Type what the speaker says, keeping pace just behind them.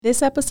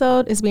This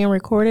episode is being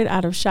recorded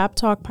out of Shop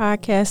Talk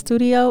Podcast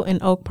Studio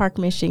in Oak Park,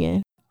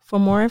 Michigan. For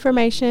more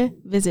information,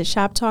 visit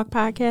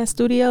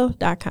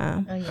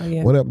shoptalkpodcaststudio.com.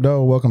 Yeah. What up,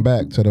 though? Welcome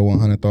back to the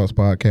 100 Thoughts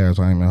Podcast.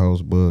 I'm your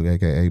host, Boog,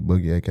 a.k.a.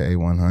 Boogie, a.k.a.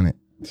 100.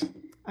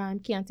 I'm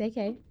Keontae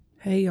K.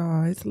 Hey,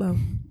 y'all. It's Low.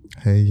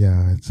 Hey,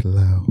 y'all. It's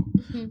Low.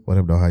 What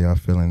up, though? How y'all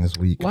feeling this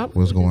week?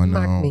 What's going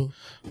on?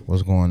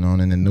 What's going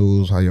on in the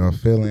news? How y'all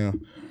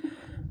feeling?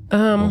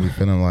 What we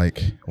feeling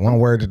like? One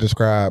word to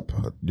describe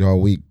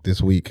y'all week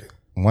this week.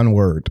 One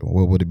word.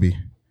 What would it be?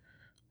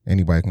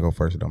 Anybody can go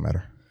first. It don't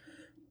matter.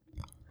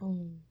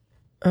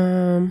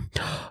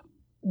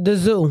 The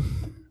zoo.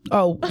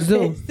 Oh,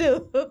 zoo.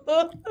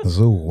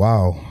 Zoo.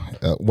 Wow.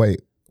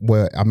 Wait.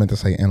 Well, I meant to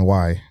say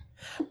NY.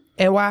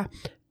 And why?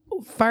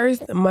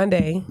 First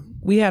Monday,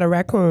 we had a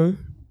raccoon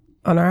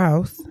on our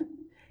house.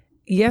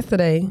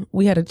 Yesterday,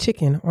 we had a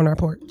chicken on our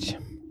porch.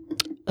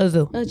 A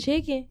zoo. A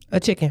chicken? A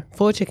chicken.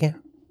 Full chicken.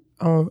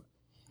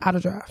 Out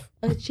of drive.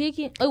 A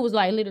chicken? It was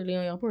like literally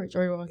on your porch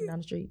or you were walking down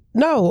the street?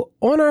 No,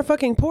 on our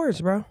fucking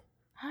porch, bro.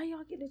 How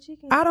y'all get the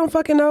chicken? I don't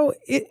fucking know.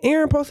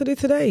 Aaron posted it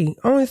today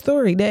on his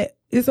story that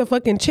it's a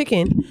fucking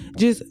chicken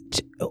just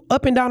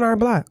up and down our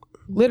block.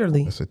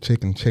 Literally. It's a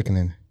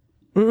chickening.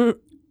 Mm-hmm.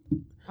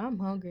 I'm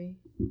hungry.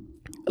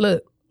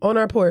 Look, on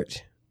our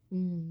porch.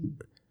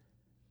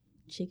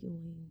 Chicken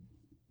wing.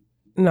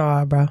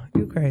 Nah, bro.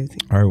 You crazy.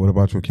 All right, what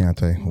about you,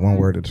 Keontae? One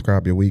word to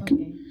describe your week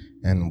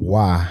and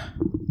why.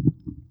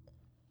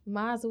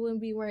 Mine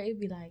wouldn't be where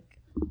it'd be like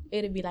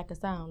a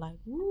sound like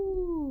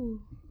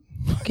woo.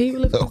 Can you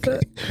lift this up?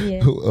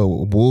 Yeah.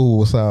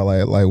 Woo sound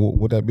like what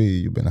would that be?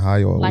 You been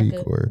high all week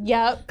or?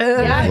 Yep.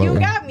 Yeah, you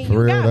got me.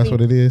 For real, that's what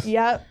it is.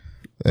 Yep.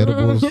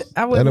 Edibles,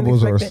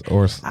 edibles or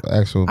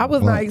actual. I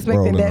was not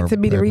expecting that to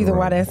be the reason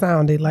why that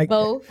sounded like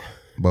both.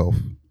 Both.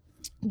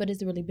 But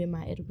it's really been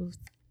my edibles.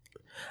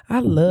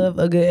 I love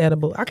a good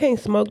edible. I can't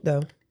smoke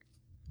though.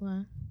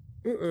 Why?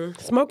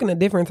 Smoking a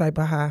different type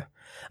of high.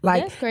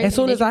 Like as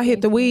soon as I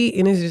hit the weed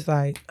and it's just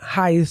like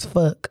high as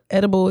fuck.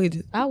 Edible, it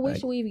just. I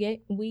wish weed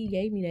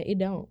gave me that. It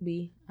don't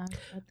be.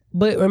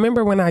 But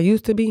remember when I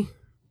used to be?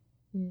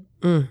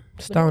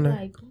 Stoner.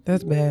 Like,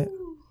 that's bad.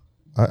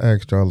 I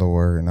asked y'all a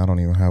word and I don't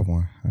even have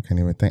one. I can't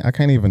even think. I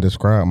can't even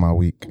describe my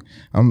week.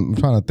 I'm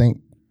trying to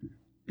think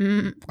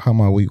how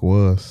my week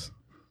was.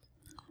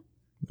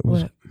 It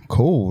was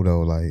cool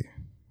though. Like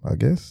I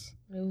guess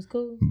it was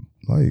cool.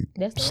 Like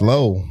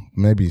slow,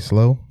 maybe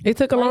slow. It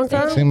took a long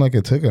time. It seemed like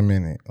it took a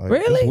minute. Like,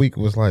 really? This week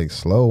was like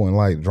slow and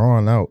like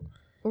drawn out.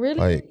 Really?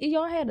 Like,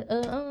 y'all had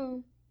a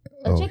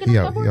chicken on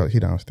your porch? He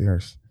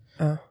downstairs.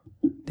 Oh,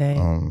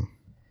 dang.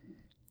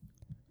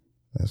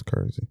 That's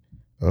crazy.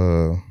 We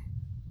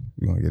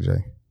gonna get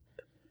Jay.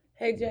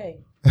 Hey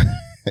Jay.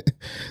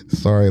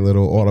 Sorry,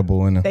 little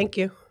audible in the. Thank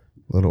you.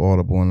 Little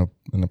audible in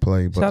the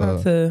play. But, shout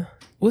out to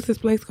what's this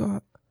place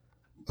called?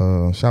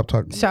 Shop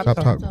Talk.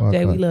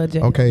 Jay, we love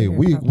Jay. Okay,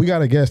 we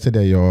got a guest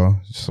today, y'all.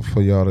 Just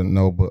for y'all to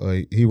know, but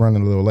he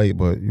running a little late.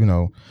 But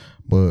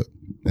but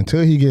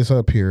until he gets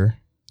up here,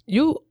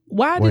 you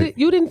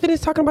didn't finish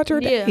talking about your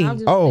day?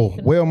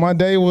 My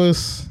day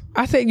was.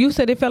 You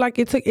said it felt like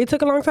it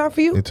took a long time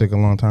for you. It took a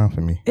long time for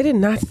me. It did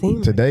not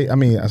seem today.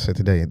 I said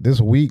today. This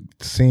week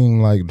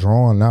seemed like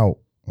drawn out,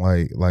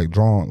 like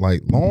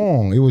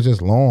long. It was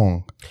just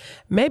long.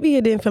 Maybe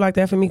it didn't feel like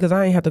that for me because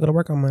I ain't have to go to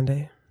work on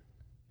Monday.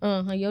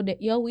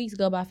 Your weeks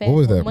go by fast. What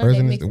was that?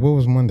 What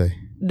was Monday?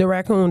 The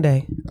raccoon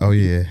day. Oh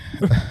yeah.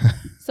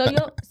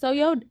 So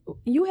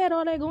you had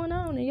all that going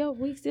on and your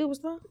week still was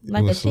slow?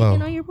 Like a slow.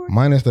 Chicken on your porch?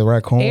 Minus the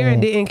raccoon. Aaron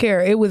didn't care.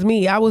 It was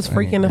me. I was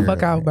freaking the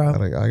fuck out, bro.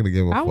 I gotta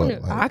give a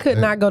fuck. I could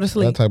not go to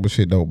sleep. That type of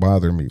shit don't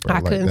bother me, bro.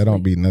 That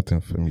don't be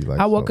nothing for me.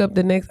 I woke up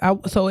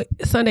so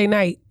Sunday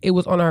night, it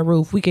was on our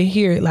roof. We could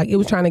hear it. Like it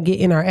was trying to get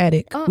in our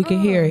attic. We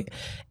could hear it.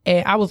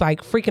 And I was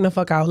like freaking the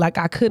fuck out. Like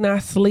I could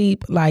not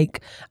sleep.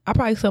 Like I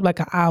probably slept like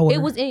an hour.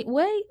 It was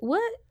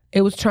what?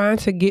 It was trying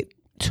to get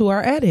to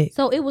our attic.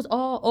 So it was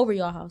all over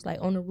your house, like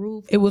on the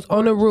roof? It was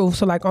on the roof.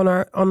 So like on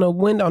the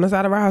window, on the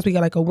side of our house, we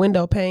got like a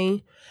window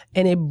pane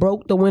and it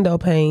broke the window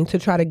pane to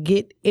try to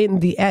get in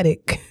the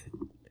attic.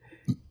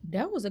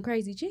 That was a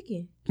crazy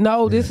chicken.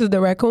 No, this is the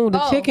raccoon. The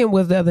chicken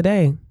was the other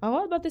day. Oh, I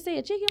was about to say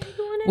a chicken was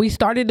doing that? We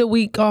started the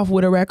week off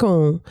with a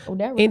raccoon.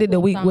 Ended the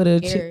week with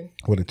a chicken.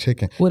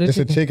 It's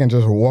a chicken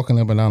just walking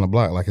up and down the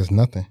block like it's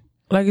nothing.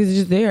 Like it's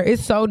just there.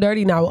 It's so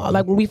dirty now.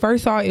 Like when we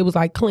first saw it, it was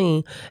like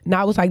clean.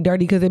 Now it's like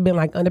dirty because it's been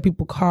like under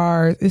people's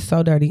cars. It's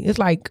so dirty. It's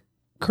like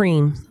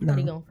cream.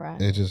 Somebody gonna fry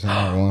it. It's just in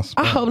one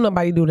spot. I hope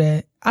nobody do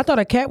that. I thought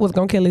a cat was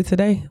gonna kill it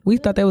today. We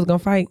thought they was gonna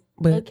fight,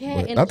 but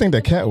I think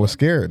the cat was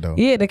scared though.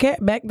 Yeah, the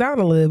cat backed down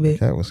a little bit.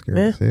 The cat was scared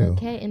as hell.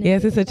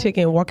 Yes, it's a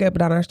chicken. Walk up and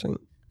down our street.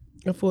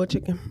 A full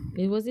chicken.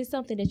 Was it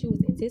something that you was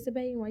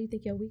anticipating? Why you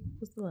think your week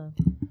was slow?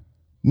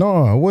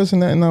 No, it wasn't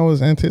nothing I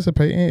was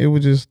anticipating. It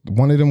was just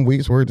one of them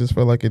weeks where it just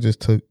felt like it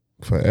just took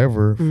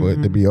forever for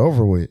it to be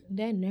over with.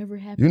 That never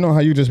happened. You know how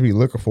you just be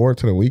looking forward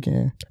to the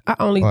weekend? I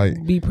only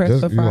be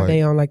pressed for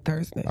Friday on like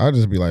Thursday. I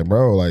just be like,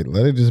 bro, like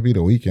let it just be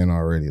the weekend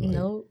already. Like,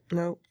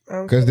 Nope.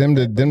 Because them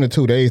the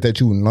 2 days that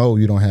you know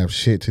you don't have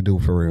shit to do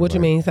for real. What you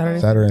mean, Saturday?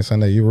 Saturday and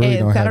Sunday, you really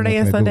don't have Saturday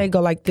and Sunday go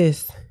like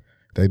this.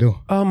 They do.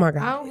 Oh my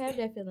God. I don't have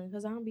that feeling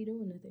because I don't be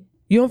doing nothing.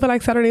 You don't feel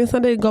like Saturday and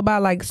Sunday go by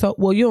like so?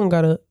 Well, you don't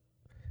gotta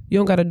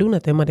do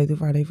nothing Monday through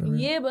Friday for real.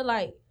 Yeah, but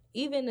like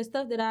even the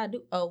stuff that I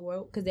do,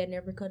 because that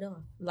never cut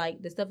off.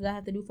 Like the stuff that I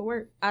have to do for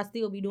work, I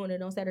still be doing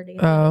it on Saturday.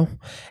 Oh,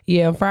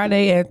 yeah.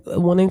 Friday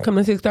when it come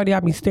to 6:30, I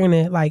be staring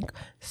at like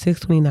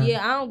 6:29.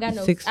 Yeah, I don't got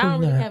no. I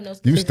don't really have no.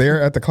 You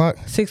stare at the clock.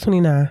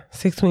 6:29.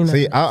 6:29.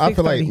 See, I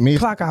feel like me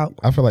clock out.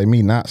 I feel like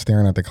me not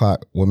staring at the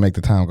clock would make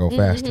the time go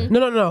faster.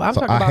 No. I'm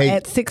talking about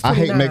at 6:29. I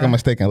hate making a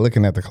mistake and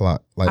looking at the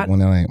clock like when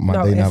it ain't my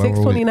day not over.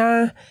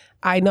 6:29.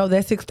 I know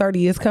that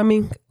 6:30 is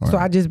coming, so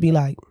I just be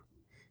like.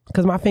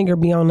 Because my finger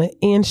be on the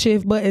end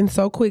shift button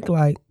so quick,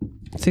 like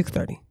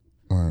 6:30.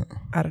 Right.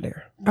 Out of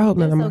there. I hope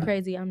That's none of so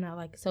crazy. I'm not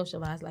like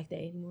socialized like that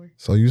anymore.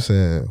 So you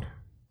said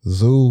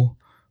zoo,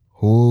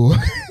 who,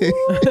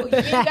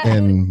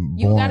 and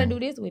you gotta do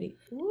this with it.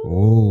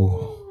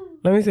 Ooh.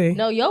 Let me see.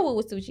 No, your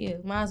was too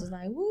chill. Mine was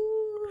like, woo.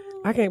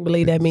 I can't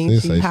believe that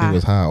means she high. She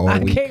was high all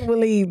week.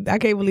 I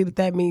can't believe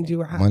that means you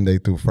were high. Monday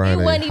through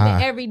Friday. It wasn't high.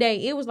 even every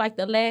day. It was like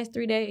the last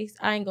 3 days.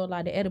 I ain't gonna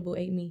lie. The edible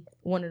ate me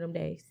one of them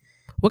days.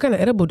 What kind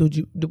of edible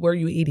were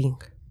you eating?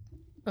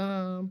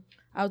 I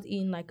was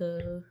eating like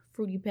a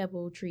fruity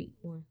pebble treat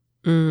one.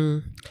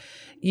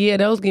 Yeah,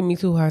 those get me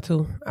too high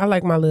too. I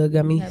like my little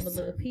gummies. Have a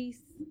little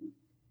piece.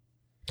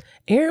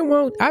 Aaron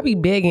won't. I be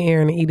begging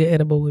Aaron to eat an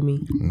edible with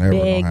me. Never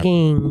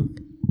begging.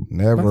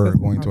 Never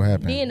going to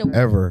happen.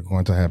 Ever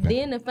going to happen.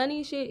 Then the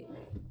funny shit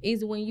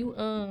is when you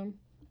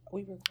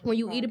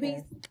eat a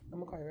piece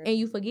and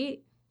you forget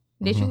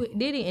that you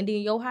did it, and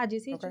then your high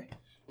just hit you.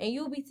 And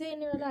you'll be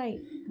sitting there like,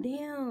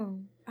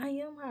 damn, I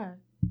am high.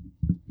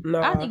 No,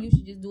 I think you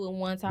should just do it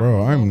one time.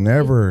 Bro,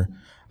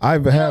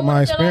 I've had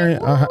my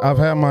experience. I've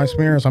had my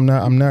experience. I'm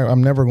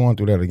never going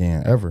through that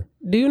again, ever.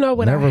 Do you know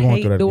what I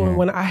hate doing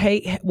when I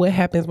hate what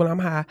happens when I'm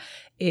high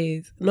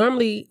is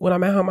normally when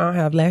I'm at home I don't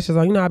have lashes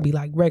on. You know, I be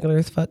like regular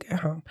as fuck at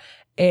home.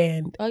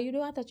 And you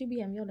do? I thought you be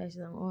having your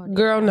lashes on all day.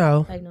 Girl,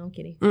 no. Like, no, I'm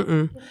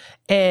kidding.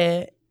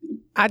 And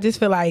I just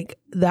feel like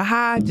the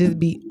high just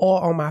be all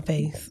on my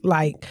face.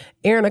 Like,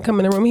 Aaron would come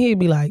in the room, he'd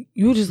be like,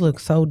 you just look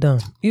so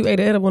dumb. You ate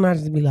an edible, and I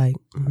just be like,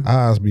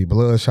 eyes be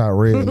bloodshot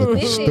red,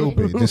 looking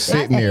stupid, just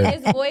sitting there,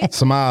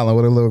 smiling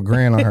with a little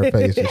grin on her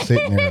face, just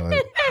sitting there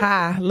like,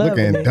 high,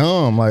 looking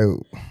dumb. Like,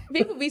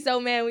 people be so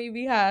mad when you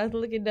be high,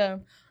 looking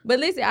dumb. But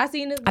listen, I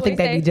seen this boy I think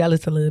they be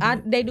jealous a little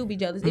bit. They do be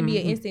jealous. It be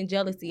an instant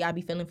jealousy. I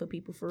be feeling for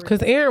people for real.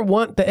 Because Aaron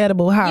want the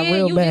edible high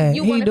real bad.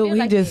 He do.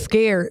 He just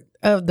scared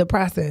of the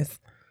process.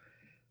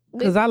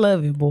 Because I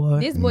love it,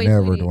 boy. This boy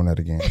never doing that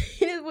again.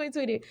 This boy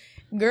tweeted,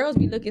 girls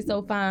be looking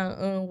so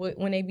fine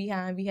when they be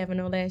high and be having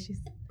no lashes.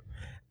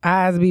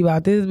 Eyes be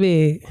about this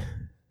big.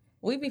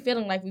 We be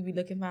feeling like we be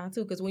looking fine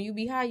too. Because when you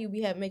be high, you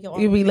be making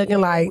all you be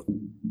looking like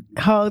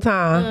whole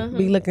time.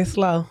 Be looking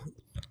slow.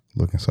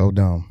 Looking so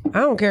dumb. I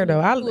don't care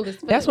though.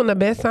 That's when the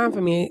best time for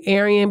me.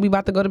 Arian be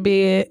about to go to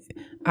bed.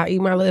 I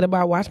eat my little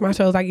bar, watch my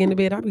shows. I get into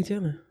bed. I be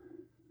chilling.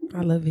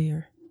 I love it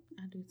here.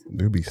 I do too.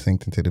 You be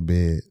synced into the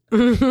bed,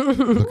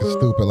 looking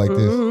stupid like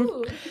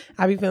this.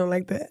 I be feeling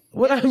like that.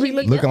 What I be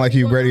looking like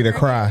you ready to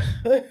cry.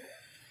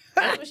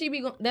 That's what she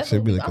be going. That's she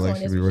what be looking like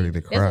she be ready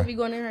to cry. That's what be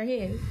going in her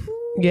head.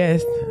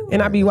 Yes,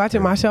 and I be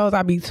watching my shows.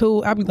 I be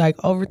like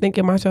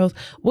overthinking my shows.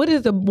 What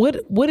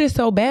is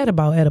so bad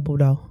about edible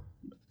though?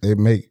 It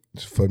make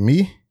for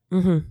me.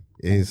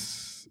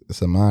 It's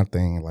a mind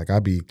thing. Like I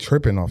be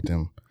tripping off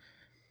them.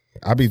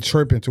 I be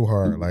tripping too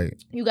hard. Like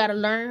you gotta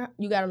learn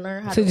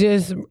how to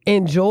just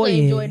enjoy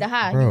it. Enjoy the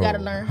high. Bro, you gotta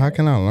learn. How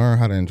can I learn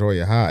how to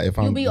enjoy a high if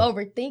you be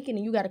overthinking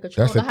and you gotta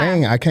control. That's the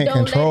thing. High. I can't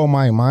control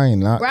my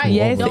mind. Not right.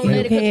 Yes, don't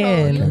let it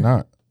control you.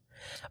 Cannot.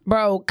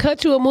 Bro,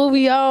 cut you a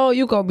movie on.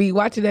 You gonna be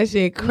watching that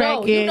shit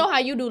cracking. No, you know how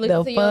you do.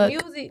 Listen to your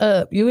music.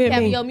 You hear me?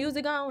 Having your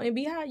music on and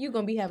be high. You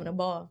gonna be having a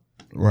ball.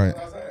 Right.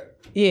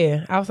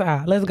 Yeah,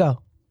 outside. Let's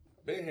go.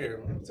 Been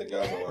here. Take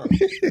y'all somewhere.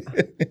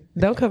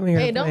 Don't come here.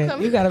 Hey, don't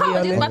come. You gotta be on I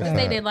was just this about to side.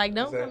 say that. Like,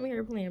 don't come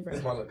here playing, bro.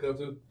 That's my little cup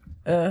too.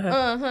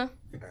 I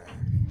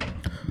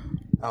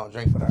don't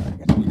drink for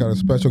that. We got a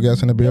special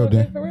guest in the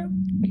building. For real?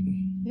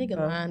 Nigga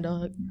lying,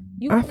 dog.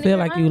 I feel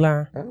like you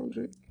lying. I don't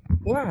drink.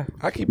 Why?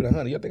 I keep it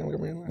 100. Y'all think I'm gonna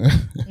bring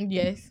lying?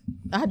 Yes,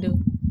 I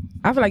do.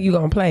 I feel like you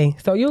gonna play.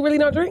 So you really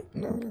don't drink?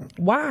 No.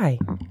 Why?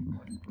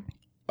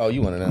 Oh,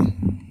 you want to know?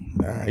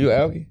 You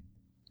alky?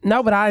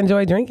 No, but I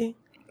enjoy drinking.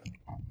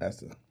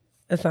 That's the.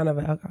 A son of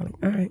an alcoholic.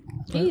 All right.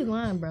 He's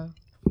lying, bro.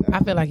 I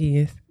feel like he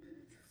is.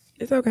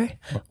 It's okay.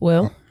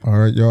 Well. All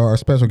right, y'all. Our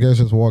special guest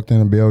just walked in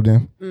the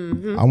building.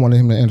 I wanted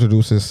him to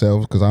introduce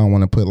himself because I don't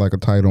want to put like a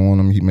title on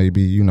him. He may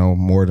be,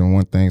 more than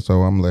one thing.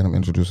 So I'm going to let him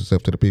introduce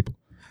himself to the people.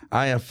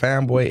 I am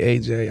Fanboy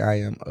AJ. I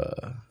am,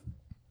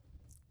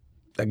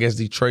 I guess,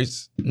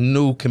 Detroit's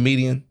new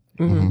comedian.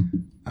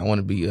 I want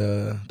to be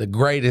the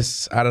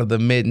greatest out of the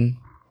midden.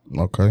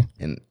 Okay.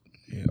 And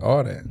Yeah,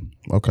 all that.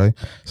 Okay.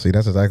 See,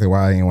 that's exactly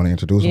why I didn't want to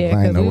introduce him.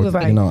 I ain't know what,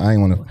 like, I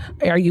ain't want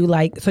to. Are you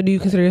like, so do you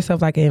consider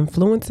yourself like an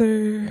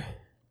influencer?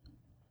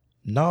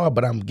 No,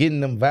 but I'm getting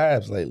them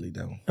vibes lately,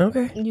 though.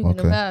 Okay. You getting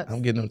them vibes?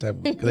 I'm getting them type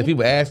of, because if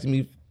people asking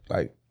me,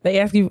 like, they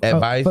ask you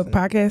advice for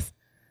podcasts?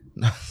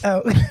 No.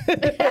 Oh.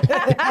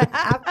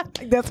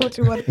 That's what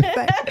you want to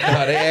say.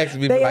 No, they ask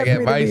me for like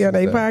advice. They on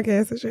their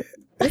podcast and shit.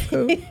 That's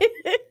cool.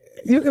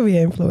 You can be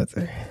an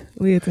influencer.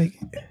 We'll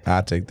take it.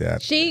 I'll take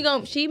that.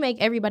 She make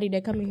everybody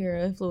that come in here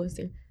an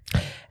influencer.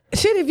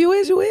 Shit, if you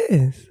is, you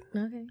is.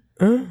 Okay.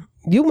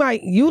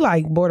 You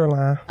like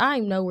borderline.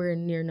 I'm nowhere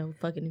near no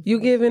fucking influencer. You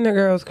giving the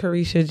girls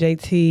Carisha,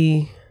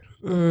 JT.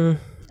 I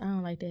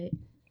don't like that.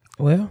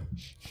 Well,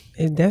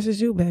 that's just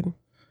you, baby.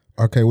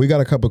 Okay, we got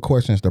a couple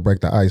questions to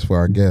break the ice for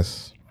our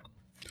guests.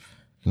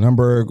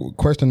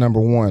 Question number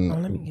one.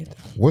 Let me get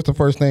this. What's the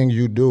first thing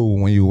you do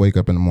when you wake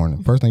up in the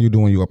morning? First thing you do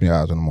when you open your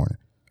eyes in the morning?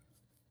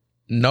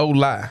 No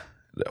lie.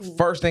 The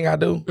first thing I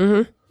do,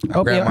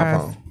 I grab my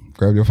phone.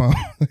 Grab your phone.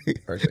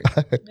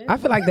 I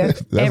feel like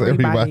that's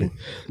everybody.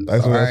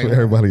 That's what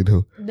everybody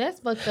do. That's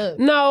fucked up.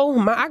 No,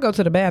 I go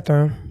to the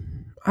bathroom.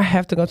 I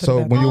have to go to the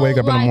bathroom. So when you wake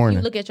up in the morning,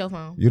 you look at your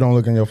phone. You don't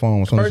look in your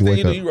phone as soon as you wake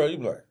up. First thing you do, you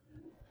be like,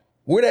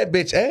 where that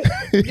bitch at?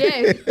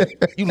 Yeah.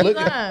 You look.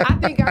 I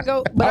think I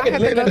go, but I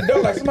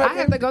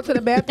have to go to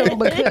the bathroom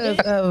because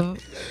of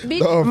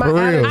my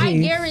allergies. I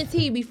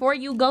guarantee before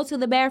you go to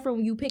the bathroom,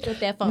 you pick up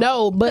that phone.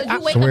 No, but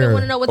you wake up and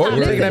want to know what time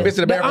you're taking that bitch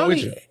to the bathroom with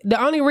you.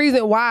 The only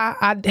reason why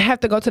I have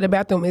to go to the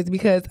bathroom is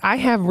because I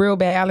have real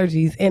bad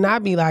allergies, and I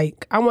be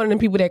like, I'm one of them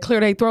people that clear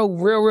their throat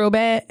real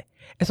bad,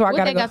 and so I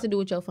gotta go. What got to do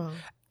with your phone?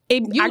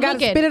 I gotta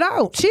spit it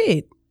out.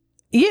 Shit.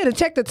 Yeah, to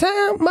check the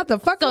time,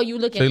 motherfucker. So you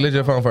look at. So you look at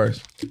your phone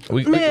first.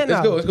 Let's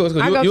go.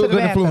 You're a good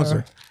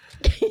influencer.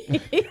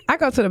 I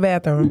go to the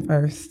bathroom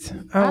first.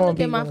 I look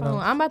at my phone.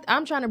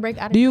 I'm trying to break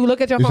out of. Do you look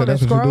at your phone and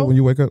that's scroll? What you do when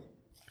you wake up?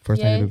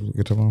 First thing you do,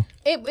 get your phone?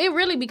 It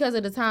really because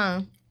of the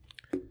time.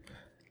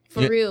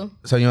 For real.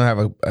 So you don't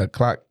have a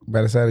clock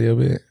by the side of your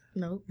bed?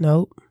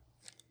 Nope.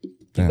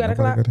 Damn, you got a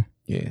clock?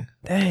 Yeah.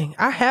 Dang,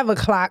 I have a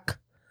clock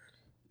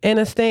and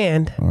a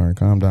stand. All right,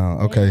 calm down.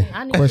 Okay.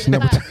 Question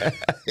number 2.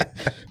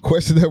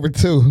 Question number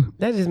 2.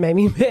 That just made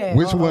me mad.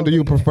 Which one do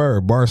you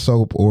prefer, bar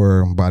soap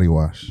or body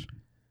wash?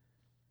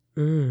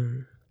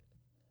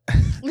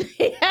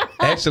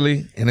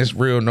 Actually, and it's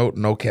real,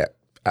 no cap.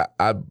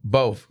 I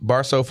both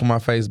bar soap for my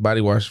face,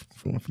 body wash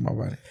for my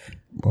body.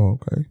 Oh,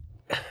 okay.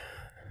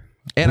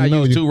 And I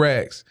use 2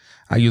 rags.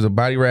 I use a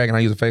body rag and I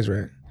use a face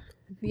rag.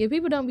 Yeah,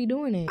 people don't be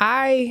doing it.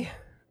 I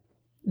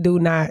do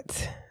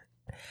not.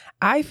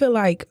 I feel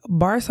like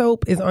bar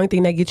soap is the only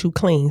thing that gets you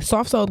clean.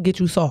 Soft soap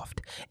gets you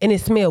soft, and it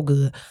smell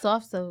good.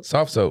 Soft soap.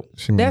 Soft soap.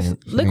 That's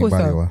liquid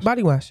soap.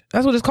 Body wash.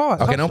 That's what it's called.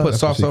 Okay, don't put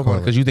soft soap on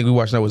because you think we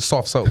washing that with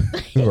soft soap.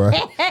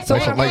 Right. So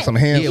like some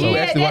hand soap. Yeah, we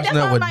actually washing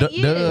that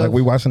with Dove. Like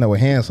we washing that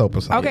with hand soap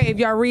or something. Okay, if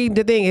y'all read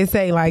the thing, it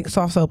say like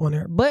soft soap on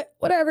there. But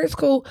whatever, it's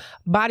cool.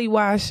 Body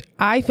wash.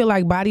 I feel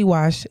like body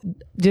wash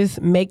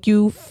just make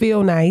you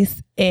feel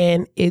nice,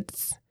 and it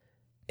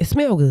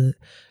smell good.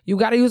 You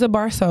got to use a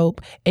bar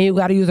soap, and you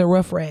got to use a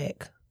rough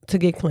rag to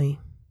get clean.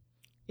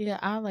 Yeah,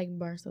 I like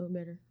bar soap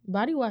better.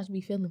 Body wash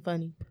be feeling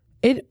funny.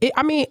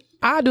 I mean,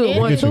 I do it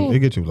one too. It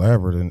get you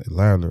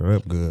lathered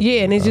up good.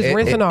 Yeah, and it's just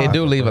rinsing off. It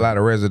do leave a lot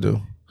of residue.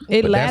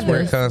 It but that's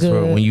where it comes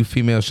from. When you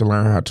females should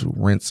learn how to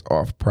rinse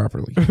off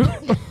properly.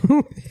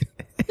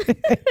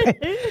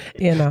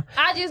 You know.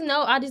 I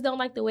just don't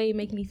like the way it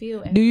make me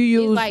feel. Do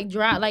you use it's like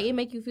dry? Like it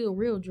make you feel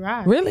real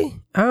dry. Really?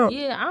 I don't.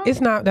 Yeah, I don't.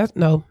 It's not. That's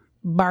no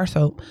bar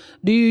soap.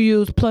 Do you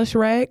use plush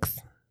rags?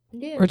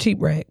 Yeah. Or cheap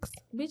rags?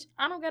 Bitch,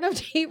 I don't got no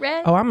cheap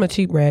rags. Oh, I'm a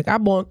cheap rag. I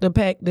bought the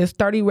pack. There's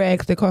 30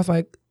 rags that cost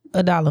like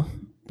 $1.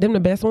 Them the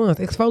best ones.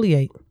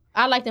 Exfoliate.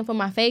 I like them for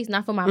my face,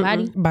 not for my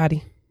body.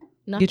 Body.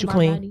 Not get for you my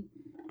clean. Body.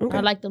 Okay.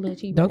 I like the little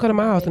cheap. Don't come to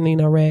my house and need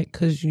no rag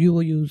because you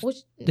will use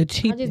the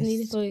cheapest I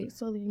just need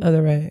it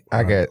other rag.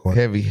 I got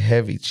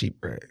heavy cheap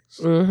rags.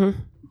 Them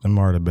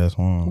are the best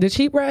ones. The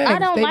cheap rags. I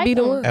don't like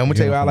them. And I'm gonna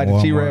tell you why I like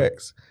the cheap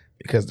rags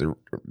because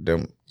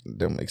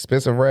them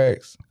expensive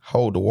rags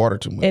hold the water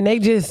too much. And they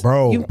just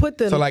you put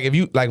the so like if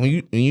you like when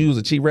you use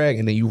a cheap rag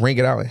and then you wring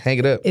it out and hang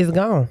it up, it's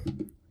gone.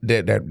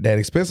 That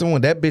expensive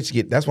one, that bitch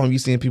get. That's why you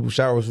seeing people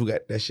showers who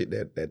got that shit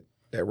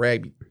that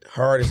rag be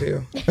hard as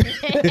hell.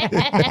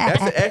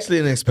 That's actually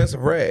an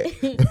expensive rag.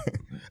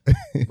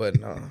 But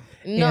no,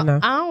 I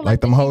don't like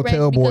them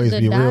hotel boys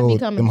be real.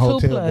 Them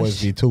hotel boys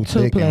be too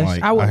thick and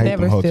like I would hate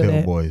never them hotel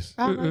that. boys.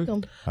 I like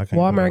them.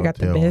 Walmart got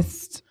the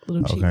best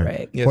little cheap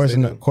rag.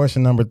 Yes,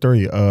 question number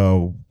 3.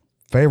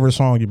 Favorite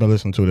song you've been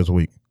listening to this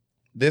week?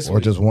 This or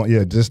week? Just one?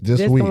 Yeah, just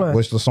this week.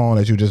 What's the song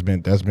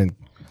that that's been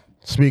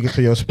speaking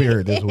to your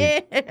spirit this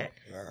week?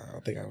 I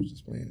think I was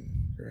just playing.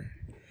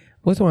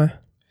 Which one?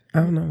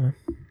 I don't know.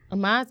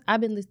 I've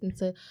been listening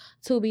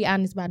to Be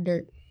Honest by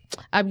Dirt.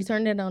 I be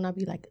turning it on. I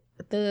be like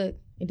a thug,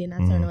 and then I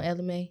turn on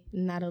LMA,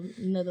 not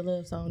another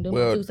love song. Them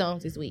 2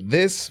 songs this week.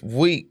 This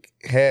week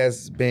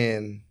has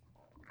been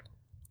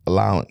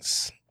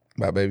Allowance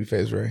by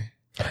Babyface Ray.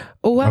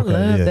 Oh, I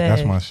love that.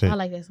 That's my shit. I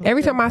like that song.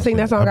 Every time I sing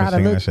that song, I gotta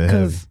look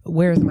because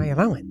where's my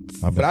allowance?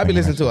 But I be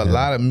listening to a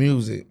lot of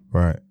music.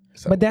 Right.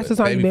 So, but that's the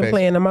song you've been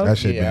playing the most. That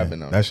shit,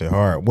 that shit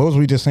hard. What was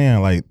we just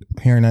saying? Like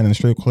hearing that in the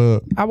strip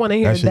club. I want to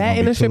hear that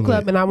in the strip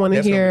club, and I want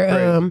to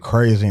hear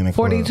crazy in the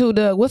 42 club.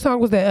 Doug. What song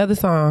was that other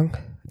song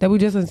that we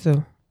just listened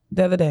to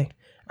the other day?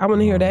 I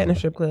want to hear that in the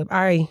strip club.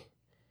 I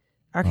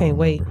can't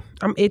wait.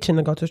 I'm itching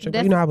to go to a strip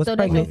club. You know, I was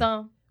pregnant.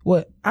 Song?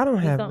 What? I don't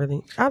have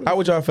really. How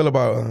would y'all feel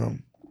about a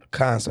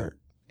concert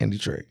in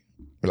Detroit?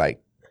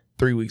 Like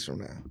 3 weeks from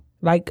now.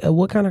 Like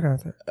what kind of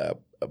concert? A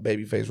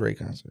Babyface Ray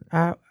concert.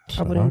 I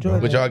would enjoy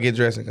that. Would y'all get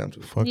dressed and come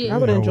to? I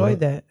would enjoy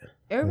that.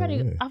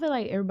 Everybody, I feel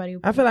like everybody.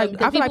 I feel like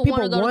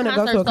people want to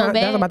go to a concert. That's what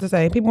I'm about to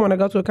say. People want to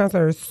go to a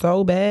concert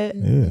so bad.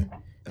 Yeah.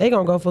 They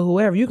gonna go for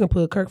whoever. You can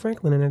put Kirk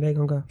Franklin in there. They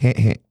gonna go.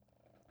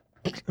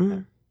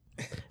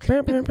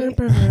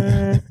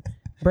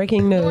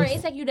 Breaking news.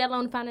 It take you that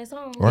long to find that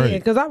song. Right. Yeah,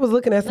 because I was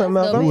looking at something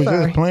else. We was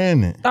just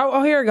playing it.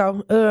 Oh, here we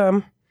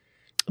go.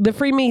 The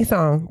Free Me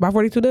song by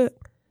 42 Doug.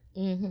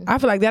 Mm-hmm. I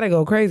feel like that'll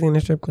go crazy in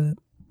the strip club.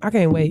 I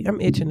can't wait.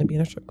 I'm itching to be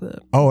in a strip club.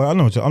 Oh, I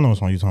know what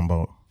song you're talking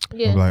about.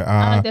 Yeah, like,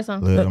 I like that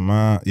song. Yeah, that's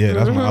my. I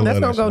That's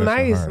love gonna go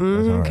nice.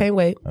 That's Can't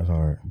wait. That's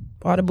hard.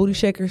 All the booty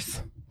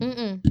shakers.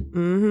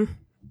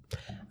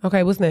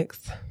 Okay, what's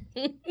next?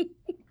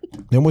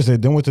 Then what's the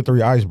 3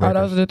 icebreakers? Oh,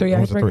 those are the 3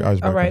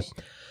 icebreakers. All right.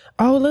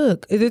 Oh,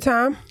 look, is it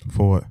time?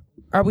 For what?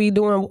 Are we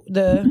doing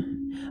the?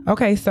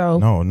 Okay, so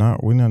No,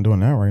 we're not doing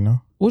that right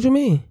now. What you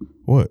mean?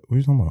 What are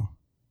you talking about?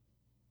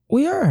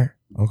 We are.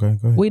 Okay,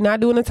 go ahead. We not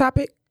doing the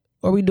topic,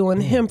 or we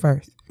doing him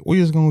first? We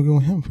just gonna go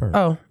with him first.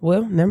 Oh,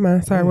 well, never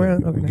mind. Sorry, we're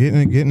on.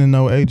 Okay. Getting to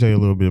know AJ a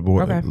little bit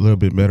a little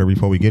bit better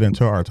before we get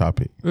into our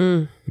topic.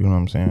 You know what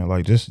I'm saying?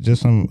 Like just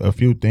a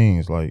few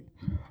things. Like,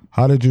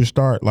 how did you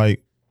start?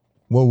 Like,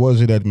 what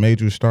was it that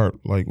made you start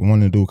like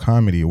wanting to do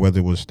comedy? Whether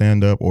it was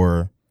stand up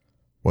or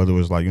whether it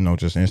was like,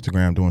 just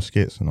Instagram doing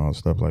skits and all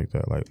stuff like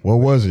that. Like, what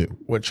was it?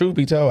 Well, truth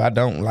be told, I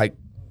don't like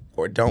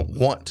or don't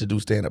want to do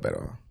stand up at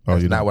all.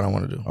 That's not what I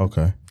want to do.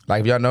 Okay.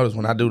 Like if y'all notice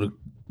when I do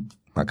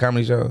my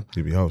comedy show,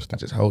 you be hosting. I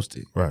just host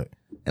it. Right.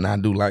 And I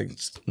do like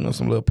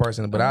some little parts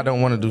in it, but I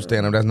don't want to do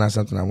stand up. That's not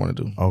something I want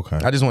to do. Okay.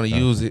 I just want to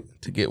use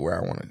it to get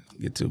where I want to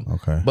get to.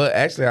 Okay. But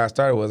actually, how I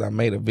started was I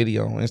made a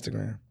video on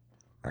Instagram.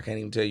 I can't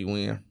even tell you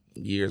when,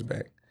 years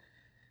back.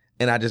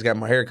 And I just got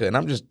my hair cut, and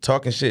I'm just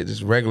talking shit,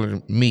 just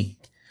regular me.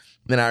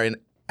 Then I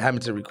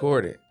happened to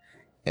record it,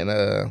 and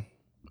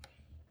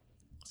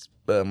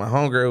my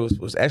homegirl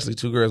was actually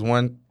 2 girls.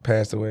 One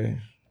passed away.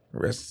 The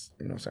rest,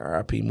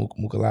 R.I.P.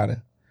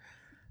 Mukalada.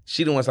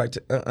 She the one's like,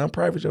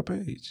 unprivate your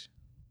page.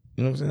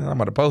 You know what I'm saying? I'm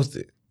about to post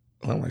it.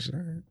 I'm like, shit,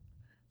 all right.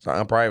 So I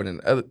unprivate,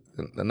 and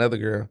another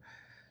girl,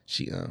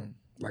 she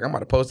like, I'm about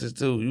to post this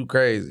too. You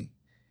crazy.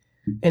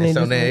 And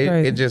so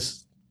then it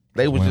just,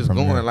 they was just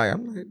going there. Like,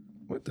 I'm like,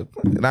 what the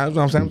fuck? And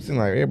I'm saying,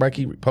 like, everybody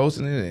keep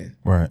posting it. And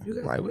right.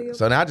 Like,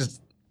 so now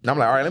I'm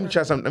like, all right, let me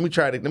try something.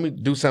 Let me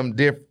do something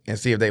different and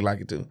see if they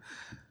like it too.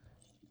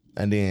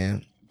 And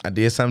then I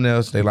did something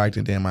else. They liked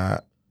it. Then my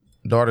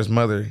daughter's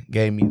mother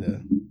gave me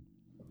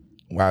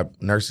why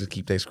nurses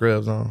keep their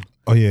scrubs on.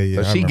 Oh,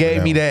 yeah. So she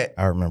gave me that.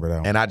 I remember that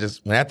one. And I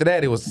just, when after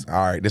that, it was, all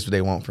right, this is what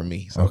they want from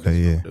me. So okay,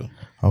 yeah.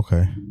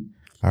 Okay.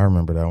 I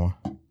remember that one.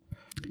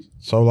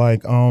 So,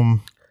 like, will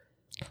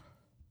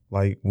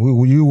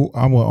you, do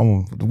I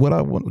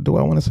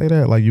want to say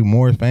that? Like, you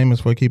more famous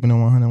for keeping it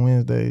 100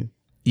 Wednesdays?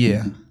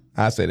 Yeah.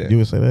 I say that. You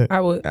would say that?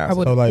 I would.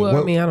 So like,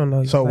 I mean, I don't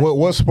know. So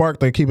what sparked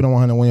the keeping it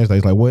 100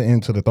 Wednesdays? Like, what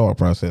into the thought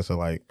process of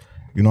like,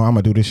 I'm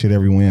gonna do this shit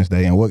every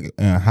Wednesday,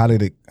 and how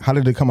did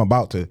it come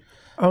about to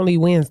only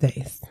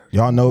Wednesdays?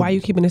 Y'all know why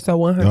you keeping it so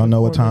 100? Y'all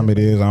know what time it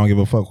is. I don't give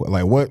a fuck.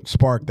 Like, what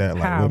sparked that?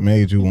 Like, what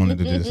made you wanted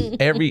to just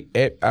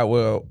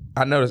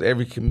I noticed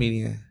every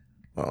comedian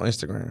on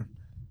Instagram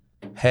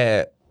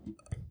had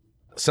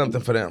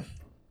something for them.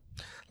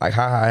 Like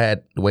HaHa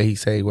had the way he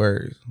say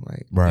words.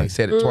 Like he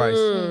said it twice.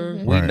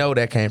 We know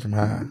that came from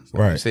HaHa. So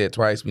right. He said it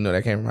twice. We know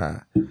that came from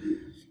HaHa.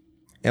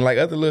 And like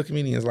other little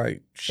comedians,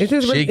 like is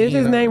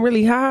his name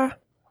really HaHa?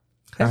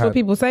 That's what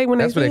people say when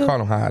that's they what they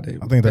call him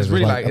HaHa. I think that's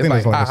really like it's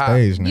like a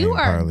stage name. You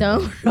are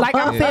dumb. Like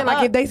I'm saying,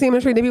 like if they see him in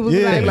the street, they people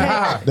be like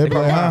HaHa. They be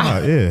like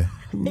HaHa. Yeah.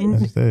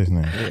 That's a stage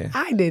name. Yeah.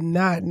 I did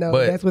not know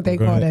that's what they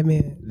call that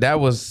man. That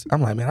was,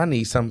 I'm like, man, I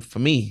need something for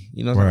me.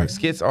 You know, like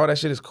skits, all that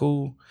shit is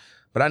cool,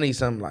 but I need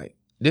something like,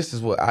 this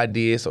is what I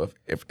did. So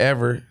if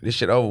ever this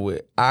shit over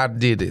with, I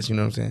did this. You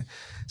know what I'm saying?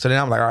 So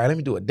then I'm like, all right, let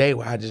me do a day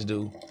where I just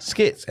do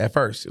skits at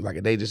first. Like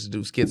a day just to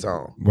do skits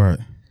on. Right.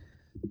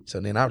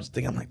 So then I was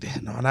thinking, I'm like,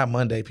 damn, no, not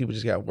Monday. People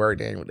just got work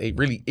there. They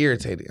really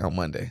irritated on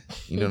Monday.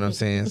 You know what I'm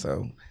saying?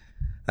 So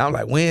now I'm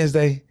like,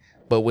 Wednesday.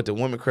 But with the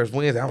Women Crush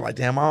Wednesday, I'm like,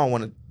 damn, I don't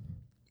want to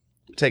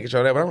take a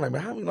show there. But I'm like,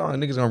 man, how long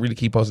niggas gonna really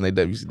keep posting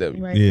their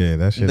WCW? Right. Yeah,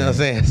 that shit. You know what I'm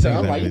saying? So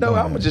I'm like, I'm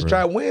gonna just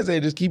try Wednesday,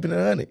 just keeping it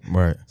 100.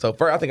 Right. So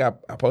first, I think I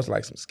posted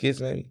like some skits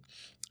maybe.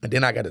 And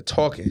then I got to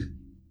talking.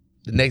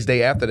 The next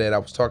day after that, I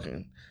was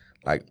talking,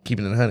 like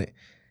keeping it 100.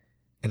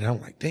 And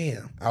I'm like,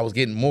 damn, I was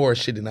getting more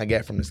shit than I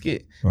got from the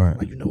skit. Right.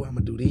 Like, you know what, I'm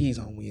going to do these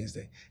on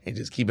Wednesday and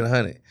just keep it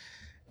 100.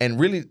 And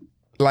really,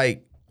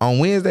 like, on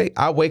Wednesday,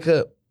 I wake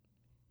up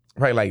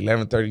probably like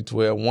 11:30,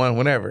 12, 1,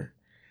 whenever,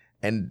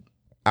 and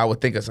I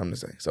would think of something to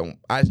say. So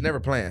I just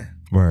never plan.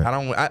 Right. I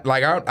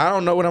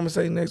don't know what I'm gonna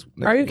say next.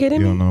 Are you kidding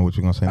You me? don't know what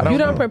you're gonna say. You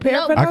don't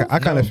prepare for that? I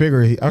kind of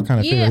figure he kind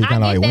of Yeah, he's I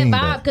kind of like get winged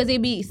that vibe that. because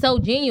it be so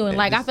genuine.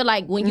 Like I feel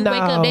like when you wake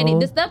up,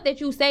 the stuff that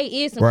you say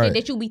is some shit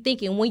that you be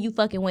thinking when you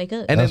fucking wake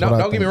up. And then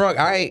don't get me wrong,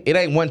 it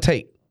ain't one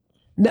take.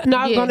 No,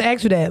 I was going to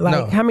ask you that.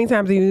 Like, how many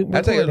times do you?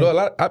 I tell you a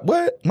lot.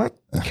 What my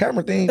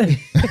camera thing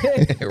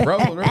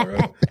roll.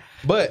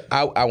 But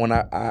when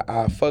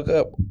I fuck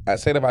up, I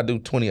said if I do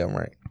 20 of them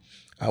right,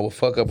 I will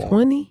fuck up on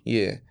 20.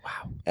 Yeah.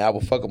 Wow. And I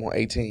will fuck up on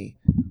 18.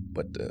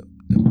 But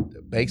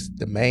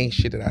the main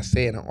shit that I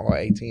said on all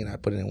 18, I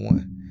put it in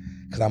one.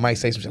 Because I might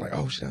say some shit like,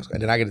 oh shit,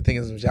 and then I get to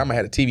thinking some shit. I might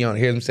have the TV on and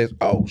hear them say,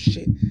 oh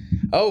shit,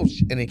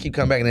 and then keep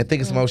coming back and then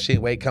thinking some more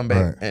shit, come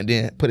back, and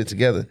then put it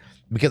together.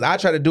 Because I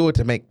try to do it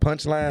to make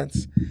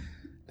punchlines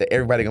that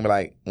everybody gonna be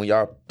like, when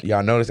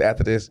y'all notice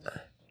after this,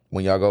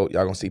 when y'all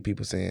gonna see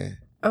people saying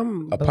a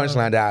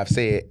punchline that I've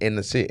said in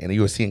the shit, and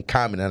you were seeing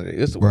comment under it.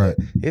 It's what?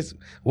 It's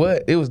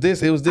what? It was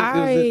this. It was this.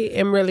 I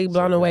am really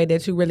blown away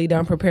that you really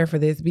don't prepare for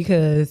this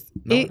because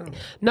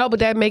but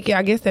that make it.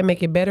 I guess that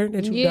make it better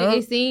that you don't.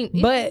 It seemed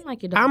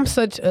like it. I'm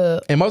such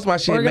a and most of my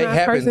shit may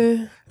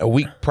happen a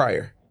week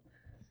prior.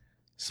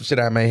 Some shit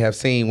I may have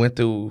seen went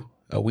through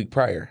a week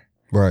prior.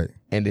 Right.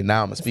 And then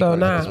now I'm a speaker. So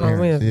now I'm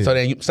with. So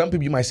then some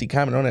people you might see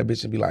comment on that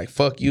bitch and be like,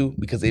 "Fuck you,"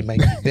 because it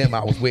makes them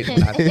I was with.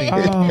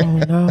 Oh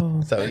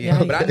no. So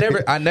yeah, but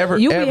I never.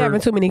 You ever, be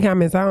having too many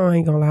comments. I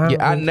ain't gonna lie.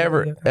 Yeah, I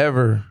never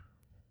ever,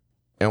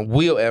 and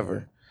will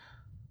ever,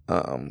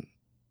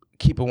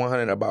 keep it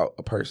 100 about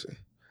a person.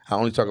 I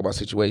only talk about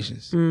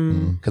situations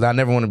because I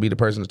never want to be the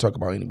person to talk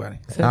about anybody.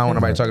 I don't want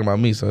nobody talking about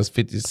me, so it's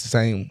the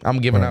same. I'm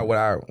giving out what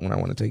I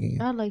want to take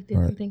in. I like that.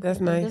 I think that's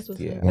nice.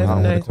 Yeah, that's I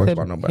don't nice. want to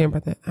about nobody.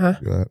 About that, huh?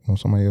 Want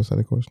somebody else had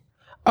a question?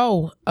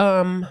 Oh,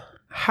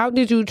 how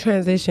did you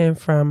transition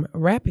from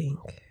rapping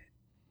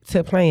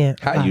to playing?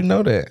 How you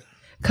know that?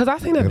 Cause I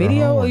seen a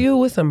video of you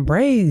with some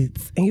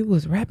braids and you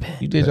was rapping.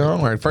 You did your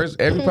homework.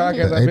 First, every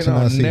podcast I've been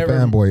on, never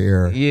fanboy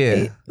era.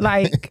 Yeah,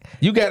 like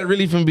you got to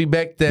really from be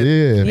back that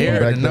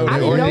era to know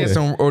that,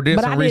 or did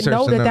some research.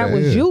 But I didn't know that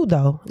was you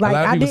though. Like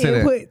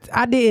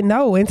I didn't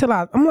know until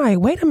I'm like,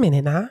 wait a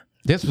minute now.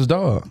 This was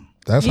dog.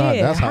 That's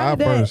how I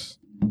first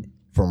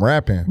from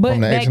rapping. But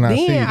from the back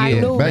then, I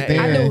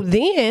knew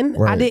then.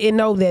 I didn't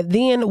know that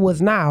then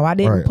was now. I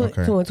didn't put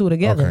two and two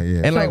together. Okay,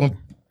 yeah. And like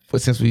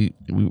since we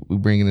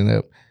bringing it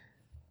up.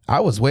 I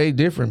was way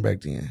different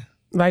back then.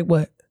 Like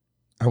what?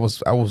 I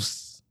was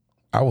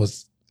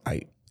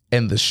like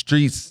in the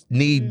streets,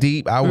 knee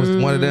deep. I was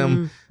one of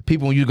them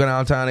people when you go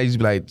downtown, they used to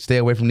be like, stay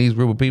away from these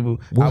group of people.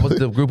 I was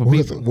the group of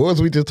people. What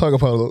was we just talking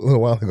about a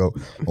little while ago?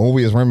 When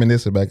we was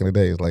reminiscing back in the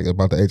days, like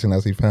about the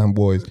HNIC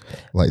fanboys,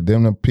 like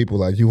them the people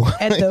like you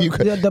at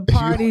the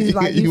parties,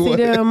 like you see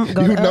them.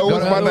 You know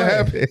what's about to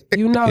happen.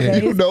 You know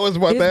that. You know what's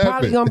about to happen. It's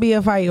probably gonna be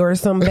a fight or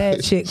some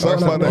bad shit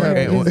going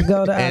on. Just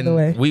go the other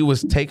way. We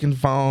was taking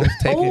phones,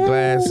 taking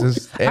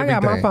glasses. Everything. I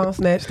got my phone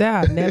snatched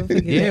out. Never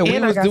forget. Yeah,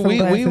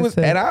 that. we was,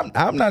 and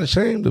I'm not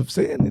ashamed of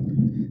saying it.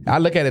 I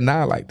look at it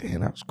now like,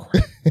 damn, that was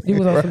crazy. You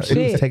was on some shit.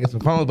 He was taking some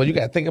phones, but you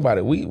got to think about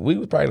it. We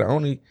was probably the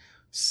only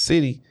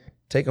city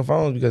taking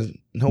phones because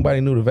nobody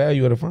knew the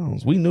value of the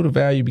phones. We knew the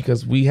value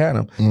because we had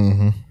them.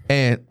 Mm-hmm.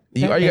 And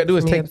all you got to do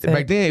is take,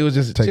 back then it was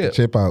just a chip. The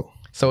chip out.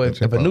 So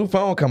if a new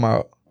phone come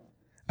out,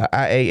 an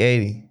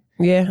IA80,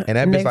 yeah, and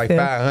that bitch like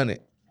 500,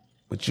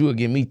 but you would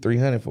give me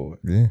 300 for it.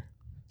 Yeah.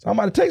 So I'm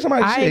about to take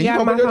somebody's shit. I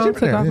got my phone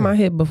took off my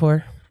hip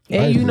before.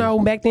 And you know,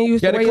 back then you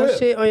used to wear your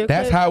shit on your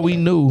That's clip. how we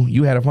knew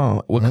you had a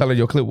phone. What color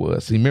your clip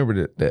was. So you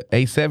remember the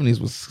A70s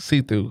was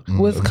see-through.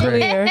 Was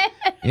clear.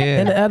 Yeah.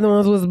 And the other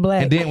ones was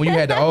black. And then when you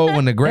had the old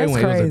one, the gray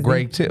one, it was a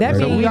gray tip. That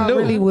so means y'all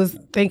really was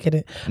thinking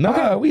it.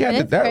 No, we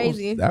had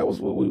crazy. That was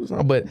what we was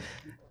on. But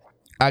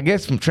I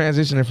guess from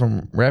transitioning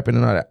from rapping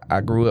and all that,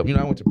 I grew up. You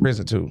know, I went to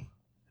prison too.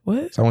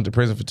 What? So I went to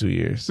prison for 2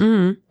 years.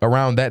 Mm-hmm.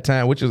 Around that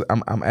time, which is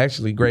I'm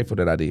actually grateful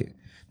that I did.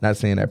 Not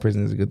saying that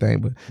prison is a good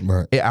thing,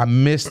 but I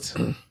missed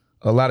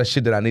a lot of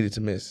shit that I needed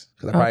to miss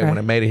because I probably wouldn't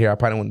have made it here. I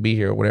probably wouldn't be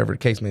here or whatever the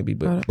case may be.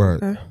 But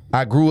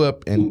I grew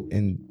up and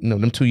you know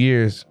them 2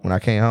 years when I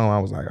came home, I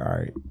was like, all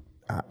right,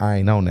 I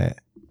ain't on that.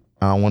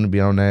 I don't want to be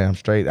on that. I'm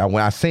straight.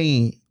 When I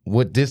seen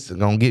what this is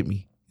gonna get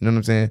me, you know what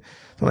I'm saying?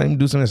 So let me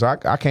do something. So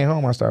I came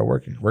home. I started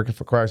working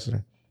for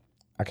Chrysler.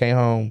 I came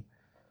home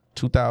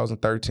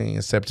 2013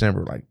 in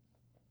September, like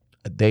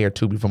a day or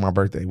two before my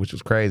birthday, which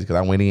was crazy because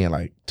I went in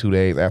like 2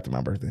 days after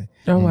my birthday.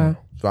 Oh wow!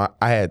 So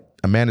I had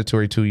a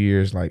mandatory 2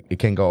 years. Like it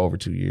can't go over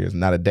 2 years,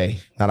 not a day,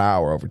 not an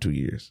hour over 2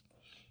 years.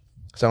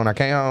 So when I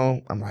came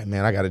home, I'm like,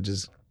 man, I gotta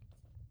just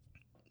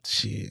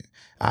shit.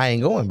 I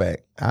ain't going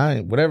back.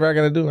 Whatever I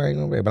gotta do, I ain't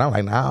going back. But I'm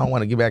like, nah, I don't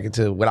want to get back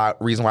into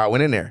reason why I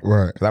went in there.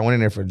 Right. Because I went in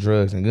there for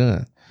drugs and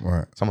guns.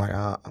 Right. So I'm like,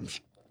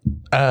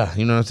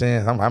 you know what I'm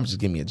saying? I'm just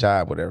giving me a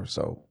job, whatever.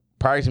 So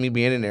prior to me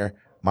being in there,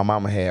 my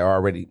mama had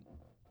already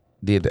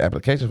did the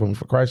application for me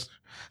for Chrysler.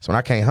 So when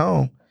I came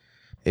home,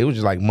 it was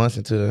just like months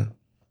into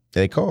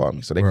they called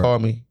me. So they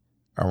called me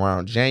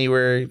around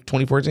January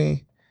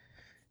 2014.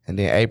 And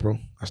then April,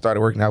 I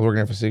started working. I was working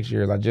there for 6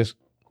 years. I just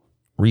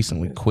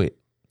recently quit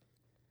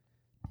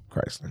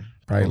Chrysler.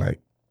 Probably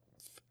like,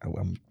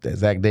 the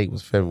exact date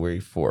was February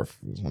 4th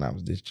was when I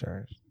was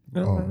discharged.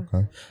 Oh,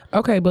 okay.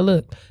 Okay, but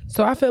look,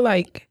 so I feel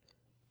like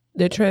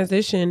the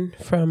transition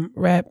from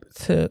rap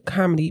to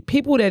comedy,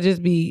 people that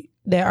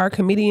are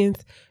comedians,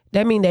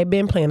 that mean they've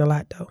been playing a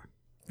lot though.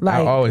 Like,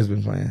 I've always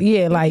been playing.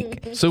 Yeah,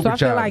 like so I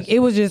feel like it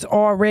was just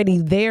already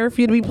there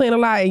for you to be playing a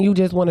lot, and you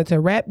just wanted to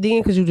rap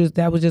then because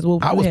that was just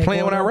what I was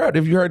playing when I rapped.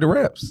 If you heard the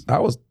raps, I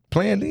was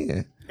playing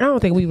then. I don't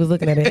think we was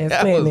looking at it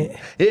as playing it.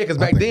 Yeah, because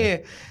back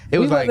then it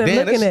was like,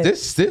 damn,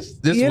 this was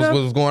what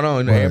was going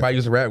on. Right. Everybody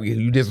used to rap.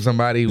 You did with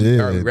somebody who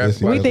started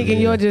rapping. We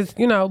thinking you're just,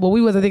 but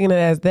we wasn't thinking it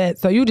as that.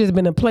 So you just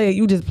been a player.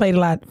 You just played a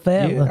lot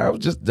forever. Yeah, I was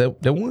just the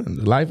one,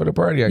 the life of the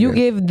party. You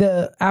give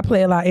I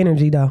play a lot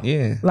energy though.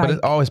 Yeah, but it's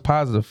always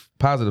positive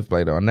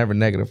play though. I never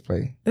negative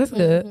play. That's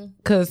good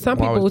because some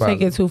people will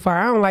take it too far.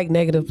 I don't like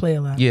negative play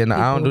a lot. Yeah, no,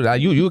 I don't do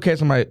that. You catch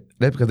somebody.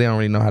 That's because they don't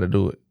really know how to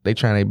do it. They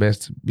trying their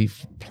best to be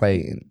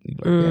playing.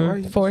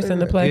 Like, forcing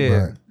the play.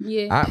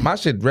 Yeah. My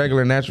shit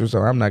regular, natural, so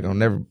I'm not gonna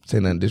never say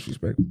nothing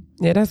disrespectful.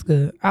 Yeah, that's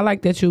good. I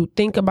like that you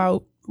think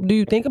about. Do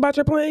you think about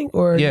your playing,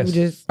 or yes? You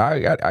just I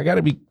got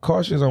to be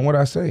cautious on what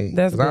I say.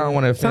 That's good. I don't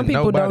want to offend Some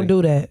people nobody. don't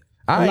do that.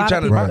 I ain't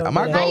trying to.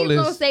 My goal How you is.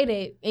 gonna say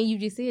that and you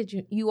just said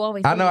you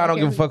always. I know I don't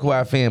give a fuck who I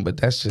offend, but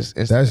that's just.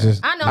 That's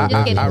just. I know. I'm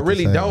just kidding.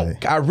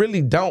 I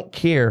really don't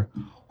care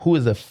who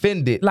is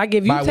offended. Like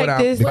if you take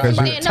this,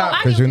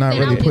 because you're not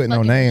really putting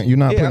no name. You're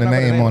not putting a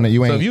name on it.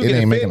 You ain't. So if you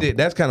get offended,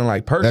 that's kind of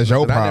like personal. That's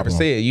your problem. I never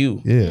said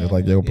you. Yeah, it's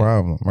like your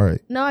problem, right?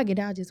 No, I get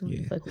it. I just want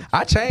to fuck with you.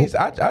 I changed.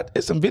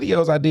 It's some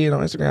videos I did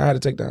on Instagram I had to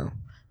take down.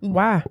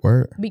 Why?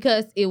 Word.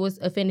 Because it was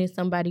offending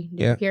somebody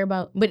that you care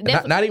about. But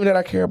that's not even that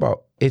I care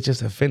about. It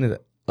just offended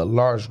a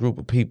large group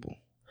of people.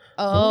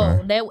 Oh,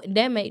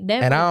 that make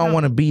that. And I don't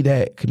want to be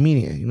that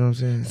comedian. You know what I'm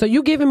saying? So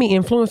you giving me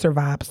influencer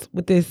vibes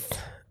with this?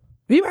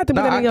 You have to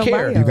put that in your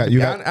bio. You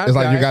got. It's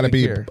like you got to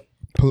be.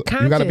 You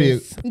got to be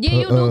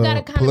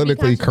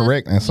politically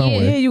correct in some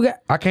way. Yeah, you got.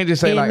 I can't just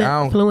say like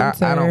I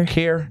don't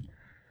care.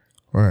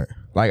 Right.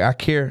 Like I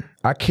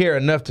care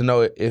enough to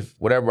know if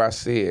whatever I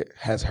said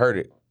has hurt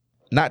it.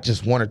 Not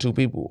just one or two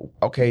people.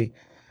 Okay,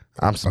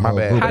 my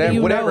bad. How do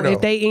you know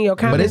if they in your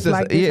comments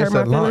like this hurt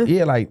my feelings?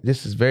 Yeah, like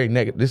this is very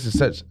negative. This is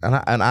such, and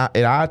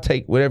I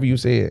take whatever you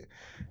said,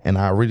 and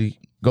I really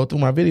go through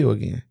my video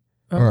again.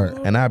 Right.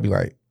 And I'd be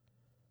like,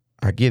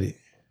 I get it.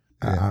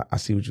 Yeah. I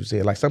see what you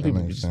said. Like some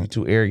people just be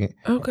too arrogant.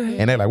 Okay.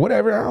 And they're like,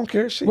 whatever, I don't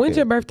care. Shit. When's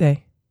your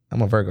birthday?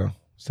 I'm a Virgo.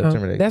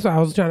 September 8th. That's what I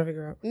was trying to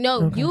figure out.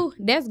 No,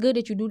 that's good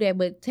that you do that,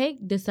 but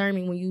take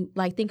discernment when you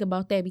like think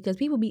about that because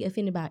people be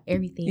offended by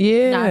everything.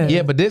 Yeah.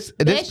 Yeah, but this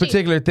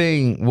particular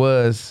thing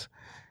was,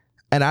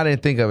 and I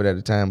didn't think of it at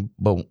the time,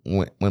 but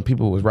when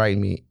people was writing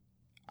me,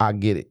 I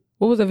get it.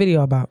 What was the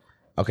video about?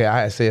 Okay, I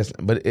had said,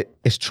 but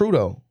it's true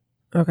though.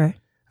 Okay.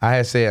 I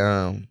had said,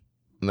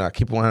 I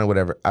keep it 100,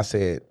 whatever. I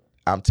said,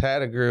 I'm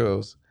tired of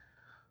girls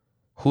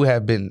who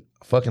have been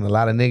fucking a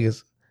lot of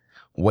niggas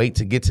wait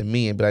to get to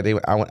me and be like, they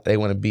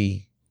want to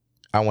be.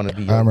 I want to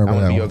be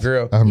your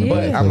girl. But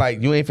I'm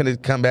like, you ain't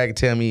finna come back and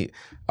tell me,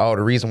 oh,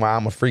 the reason why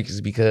I'm a freak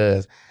is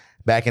because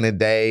back in the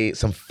day,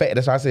 some fake.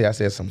 That's what I said. I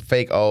said some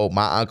fake. Oh,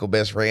 my uncle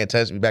best friend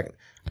touched me back.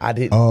 I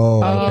didn't.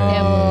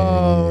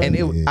 And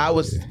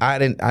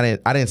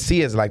I didn't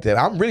see it like that.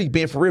 I'm really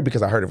being for real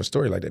because I heard of a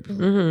story like that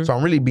before. Mm-hmm. So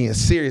I'm really being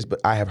serious. But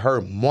I have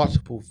heard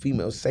multiple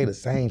females say the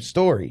same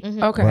story.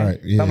 Mm-hmm. Okay. Right.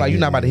 Yeah, so I'm like, you're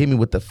not about to hit me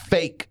with the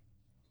fake.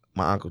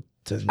 My uncle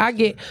touched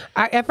me.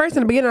 At first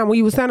in the beginning when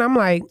you was saying, I'm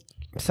like.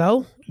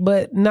 So,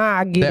 but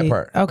I get that it.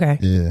 part. Okay.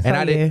 Yeah.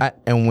 And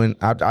and when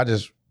I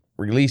just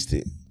released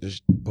it,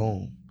 just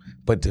boom.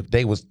 But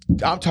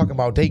I'm talking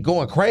about they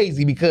going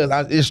crazy because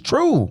it's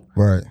true.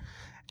 Right.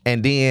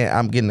 And then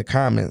I'm getting the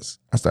comments.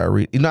 I start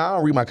reading. I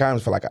don't read my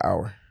comments for like an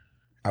hour.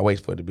 I wait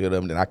for it to build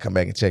up, and then I come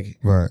back and check it.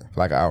 Right. For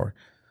like an hour.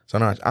 So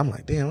now I'm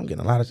like, damn, I'm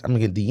getting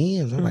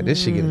DMs. I'm like,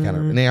 this shit getting kind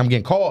of. And then I'm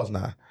getting calls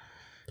now.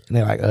 And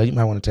they're like, you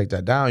might want to take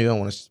that down. You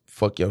don't want to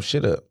fuck your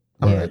shit up.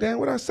 I'm like, damn,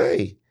 what'd I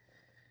say?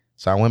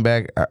 So I went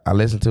back, I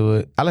listened to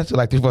it. I listened to it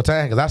like 3-4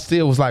 times because I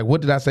still was like,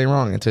 what did I say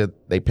wrong? Until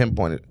they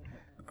pinpointed.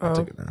 I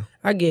took it down.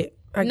 I get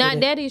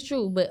that is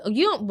true, but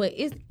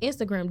it's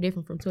Instagram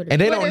different from Twitter. And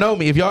they don't know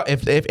me.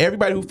 If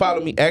everybody who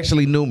followed me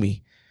actually knew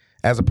me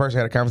as a person,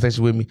 had a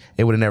conversation with me,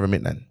 it would have never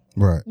meant nothing.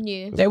 Right.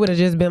 Yeah. They would have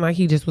just been like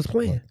he just was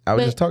playing. I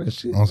was just talking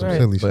shit. On some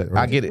silly shit.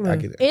 Right. I get it.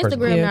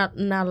 Instagram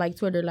not like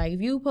Twitter. Like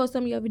if you post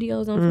some of your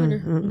videos on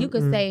Twitter, you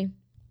could say,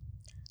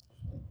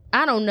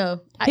 I don't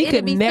know. He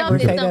could never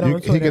say that on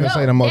Twitter. He could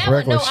say the most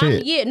reckless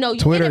shit.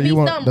 Twitter, you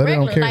want something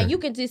regular. Like you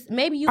could just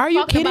maybe you. Are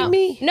you kidding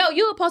me? No,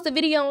 you would post a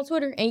video on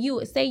Twitter and you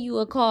would say you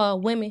would call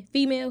women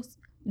females.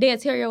 They'll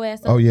tear your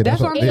ass up. Oh yeah, that's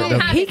what I'm saying.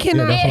 He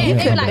cannot. He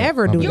can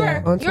never do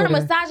that on Twitter. You're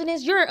a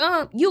misogynist.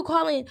 You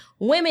calling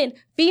women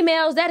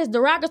females. That is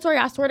derogatory.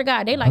 I swear to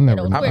God, they like that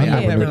on Twitter.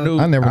 I never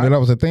knew that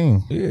was a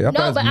thing. Yeah, I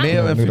thought it was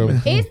male and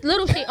female. It's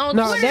little shit on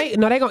Twitter. They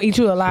gonna eat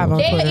you alive on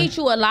Twitter. They'll eat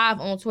you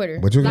alive on Twitter.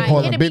 But you can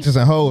call them bitches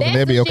and hoes and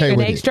they'll be okay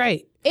with it.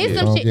 Straight. It's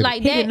some shit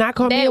like that. He did not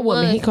call me a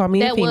woman. He called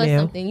me a female. That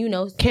was something, you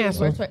know,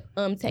 cancel.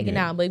 Taken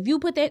out. But if you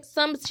put that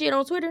some shit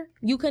on Twitter,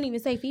 you couldn't even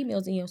say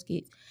females in your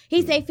skits.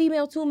 He say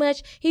female too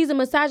much. He's a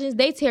misogynist.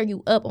 They tear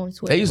you up on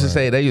Twitter. They used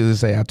to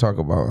say I talk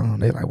about.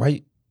 They like, why?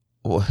 You,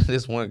 well,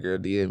 this one girl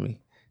DM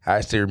me.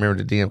 I still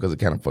remember the DM because it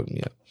kind of fucked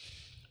me up.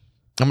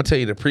 I'm gonna tell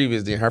you the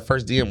previous DM. Her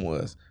first DM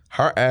was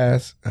her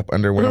ass up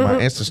under one of my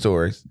Insta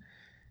stories.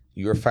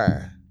 You're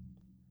fine.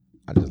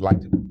 I just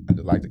liked it. I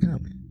just liked the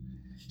comment.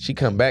 She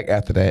come back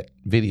after that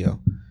video.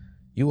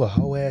 You a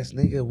hoe ass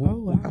nigga. Woo. Oh,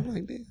 wow. I'm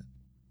like, damn.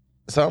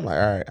 So I'm like,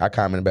 all right. I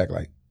commented back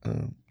like,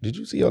 did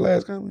you see your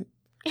last comment?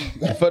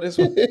 For this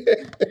one?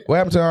 What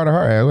happened to all the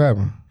hard ass? What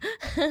happened?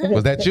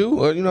 Was that you?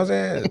 Or you know what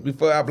I'm saying?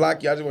 Before I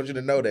block you, I just want you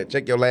to know that.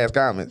 Check your last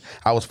comments.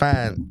 I was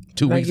fine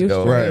 2 weeks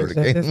ago. Right.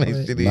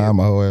 Nah, I'm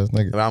a hoe ass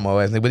nigga. I'm a hoe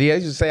ass nigga. But he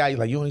used to say,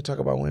 you only talk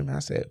about women. I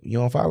said, you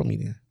don't follow me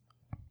then.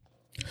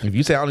 If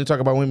you say I only talk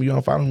about women, you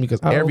don't follow me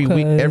because every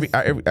week,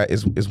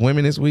 it's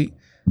women this week.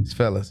 It's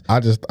fellas. I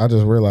just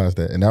realized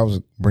that, and that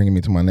was bringing me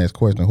to my next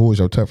question. Who is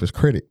your toughest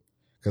critic?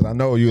 Because I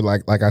know you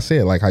like I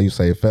said, like how you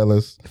say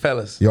fellas,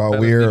 y'all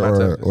weird,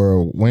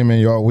 or women,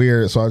 y'all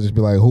weird. So I just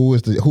be like, who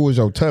is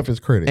your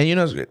toughest critic? And you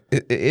know,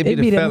 it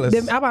be the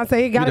fellas. I'm about to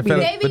say it gotta be.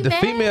 But the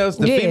females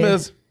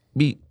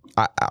be.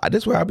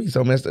 This is why I be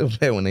so messed up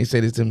when they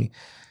say this to me.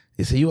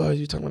 They say you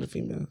talking about the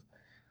females.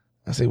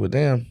 I say, well,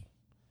 damn.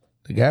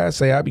 The guys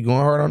say I be going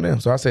hard on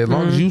them. So I say, as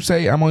long as you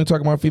say I'm only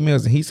talking about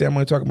females and he say I'm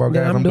only talking about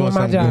guys, I'm doing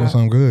something good. Doing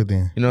something good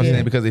then. You know what I'm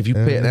saying? Because if you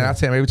pay, and I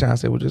tell him every time, I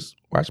say, well, just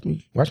watch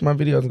my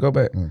videos and go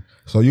back.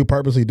 So you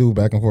purposely do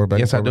back and forth,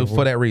 Yes, I do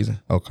for that reason.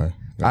 Okay.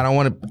 I don't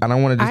want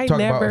to just talk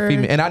about a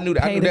female. And I knew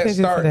that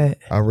start.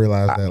 I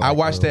realized that. I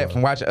watched that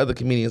from watching other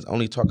comedians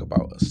only talk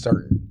about a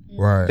certain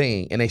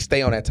thing and they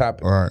stay on that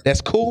topic. Right.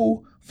 That's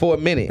cool for a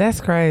minute.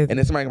 That's crazy. And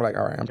then somebody can be like,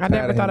 all right, I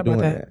never thought about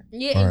that.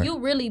 Yeah, and you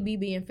really be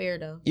being fair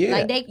though. Yeah.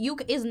 Like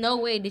it's no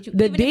way that you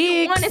even if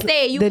you want to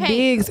say it, you can't. The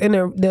digs and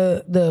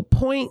the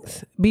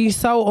points be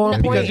so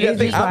on point.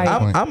 Because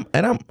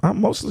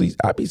I'm mostly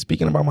I be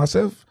speaking about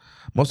myself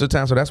most of the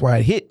time, so that's why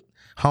I hit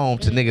home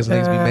to niggas be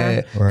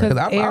mad. Because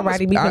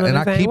everybody be feeling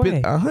the same way. And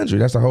I keep it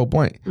 100. That's the whole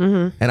point.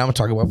 And I'm gonna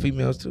talk about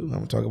females too. I'm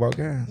gonna talk about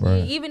guys.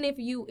 Right. Even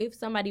if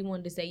somebody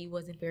wanted to say you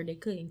wasn't fair, they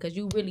couldn't because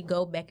you really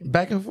go back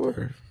and forth.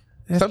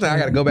 Sometimes I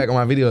gotta go back on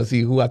my video and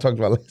see who I talked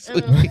about last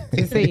week.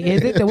 See,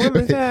 is it the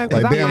women's time?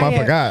 Like damn, I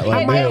forgot.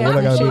 Like damn, what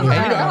I gotta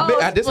do?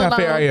 And this is how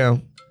fair I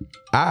am.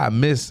 I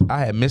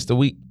had missed a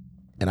week,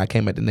 and I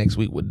came at the next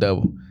week with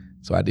double.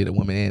 So I did a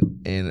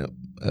woman and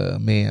a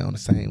man on the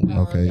same week.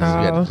 Okay, so you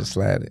had to just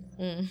slide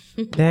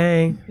it.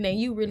 Dang. Man,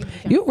 you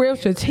real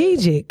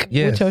strategic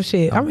with your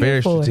shit. I'm very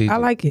here for strategic. it. I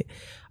like it.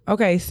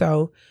 Okay,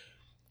 so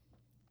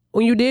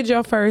when you did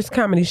your first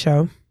comedy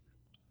show,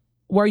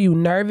 were you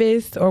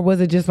nervous or was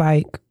it just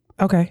like,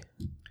 okay?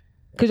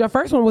 Because your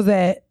first one was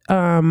at the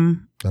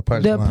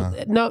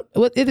Punchline. No,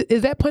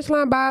 is that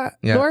Punchline by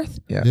North?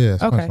 Yeah. Yeah.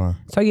 Okay. Punchline.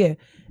 So yeah,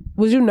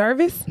 was you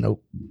nervous?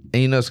 Nope.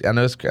 And I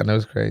know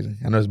it's crazy.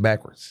 I know it's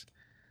backwards.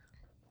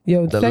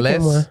 Yo,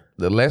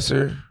 the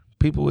lesser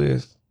people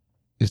is,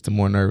 the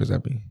more nervous I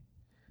be.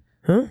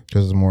 Huh?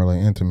 Because it's more like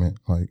intimate.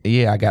 Like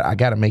I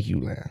got to make you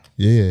laugh.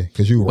 Yeah,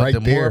 because you but right the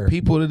there. The more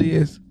people it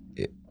is,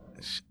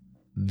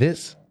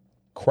 this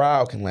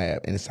crowd can laugh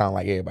and it sound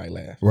like everybody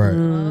laugh. Right.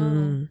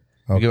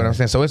 You get what I'm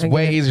saying? So it's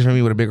way easier for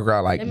me with a bigger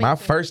crowd. Like my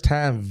first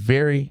time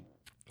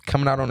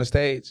coming out on the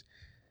stage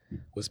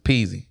was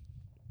Peasy.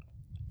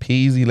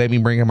 Peasy let me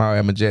bring him out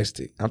at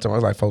Majestic. I'm talking about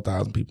it was like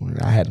 4,000 people and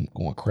I had him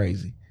going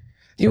crazy.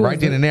 So right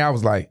then and there I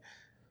was like,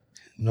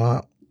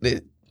 no,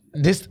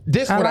 this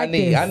what I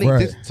need. I need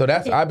this. So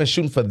I've been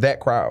shooting for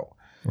that crowd.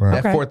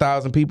 Right. That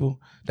 4,000 people,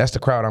 that's the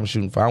crowd I'm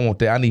shooting for. I want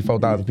that. I need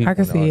 4,000 people. I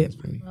can see it.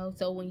 Oh,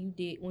 so when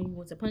you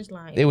went to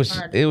Punchline,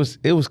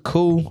 it was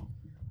cool.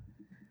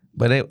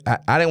 But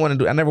I didn't want to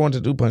do. I never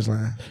wanted to do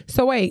Punchline.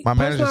 So wait, my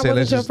manager said,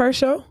 wasn't your first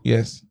show?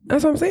 Yes.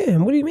 That's what I'm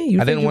saying. What do you mean? You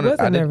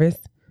wasn't nervous?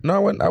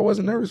 No, I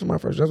wasn't nervous for my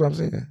first. That's what I'm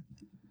saying.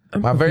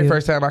 My very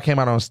first time I came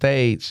out on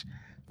stage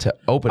to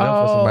open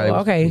up for somebody.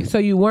 Okay, so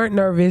you weren't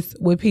nervous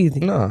with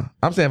Peasy? No,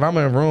 I'm saying if I'm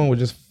in a room with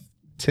just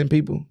 10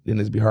 people, then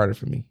it'd be harder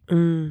for me.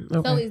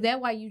 Okay. So is that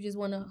why you just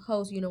want to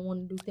host? You don't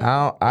want to do stand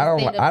up? I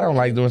don't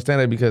like doing stand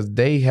up because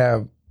they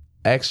have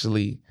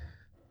actually.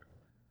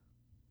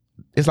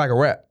 It's like a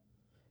rap.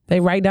 They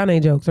write down their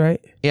jokes,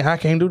 right? Yeah, I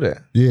can't do that.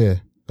 Yeah,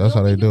 that's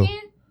how they do.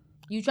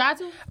 You try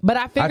to, but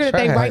I figured that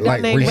they write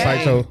down their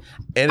rap.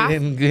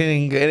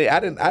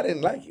 I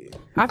didn't like it.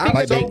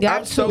 I figured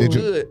I'm so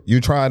good.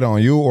 You tried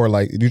on you or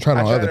like you tried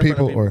on other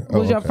people or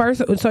was your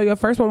first? So your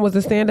first one was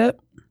the stand up.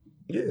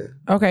 Yeah.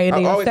 Okay, and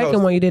then your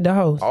second one you did the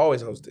host. I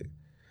always hosted.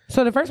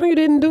 So the first one you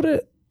didn't do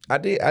the. I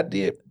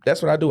did.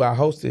 That's what I do. I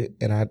hosted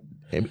and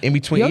in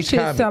between your each shit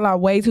comment. Sell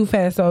out way too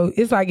fast. So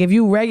it's like if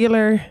you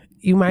regular,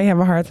 you might have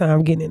a hard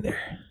time getting in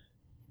there.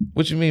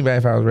 What you mean by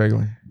if I was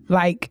regular?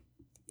 Like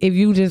if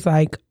you just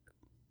like,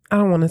 I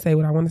don't want to say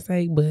what I want to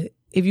say, but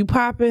if you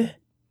popping,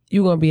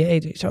 you gonna be at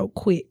AJ show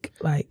quick.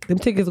 Like them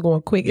tickets are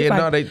going quick. It's yeah,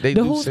 like, no, they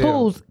the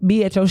who's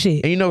be at your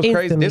shit. And you know what's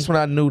instantly. crazy? This one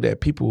I knew that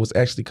people was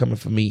actually coming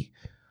for me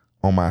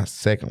on my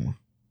second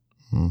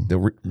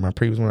one, my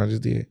previous one I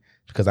just did,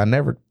 because I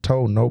never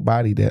told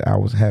nobody that I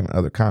was having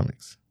other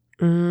comics.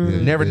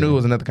 Never knew it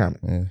was another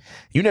comic. Yeah.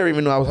 You never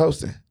even knew I was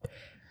hosting.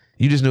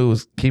 You just knew it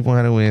was Keep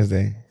 100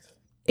 Wednesday.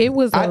 It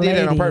was. I did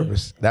it on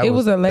purpose. It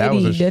was a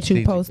lady that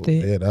you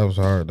posted. Yeah, that was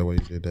hard the way you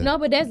did that. No,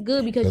 but that's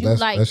good because you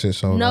like that shit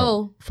sold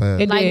out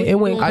fast. It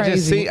went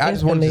crazy. I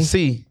just wanted to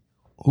see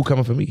who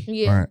coming for me.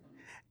 Yeah. Right.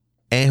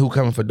 And who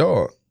coming for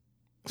Dog.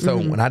 So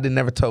when I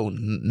never told,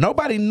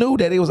 nobody knew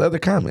that it was other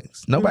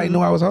comics. Nobody knew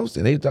I was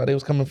hosting. They thought they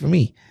was coming for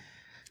me.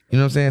 You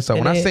know what I'm saying? So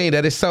when I seen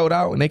that it sold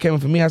out and they came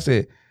for me, I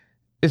said,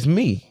 it's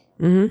me.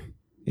 Mm-hmm.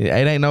 Yeah,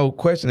 it ain't no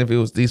question if it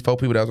was these 4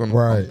 people that was on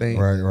the thing.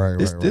 Right.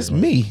 This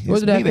me.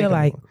 What did that feel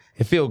like?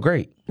 It feel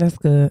great. That's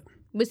good.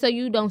 But so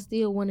you don't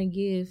still want to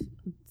give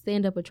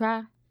stand-up a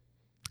try?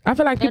 I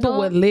feel like people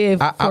would live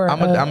for I'm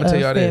gonna tell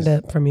y'all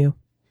stand-up from you.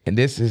 And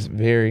this is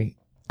very...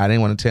 I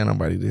didn't want to tell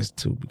nobody this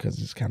too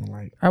because it's kind of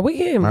like... Are we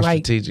getting my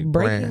like strategic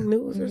breaking plan.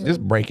 News or something?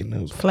 Just breaking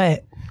news.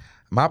 Flat.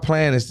 My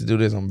plan is to do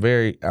this.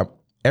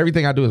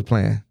 Everything I do is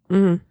planned.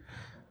 Mm-hmm.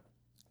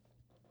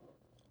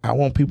 I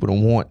want people to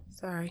want...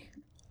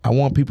 I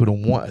want people to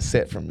want a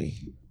set from me.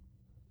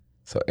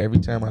 So every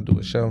time I do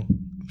a show,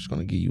 I'm just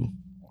going to give you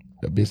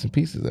the bits and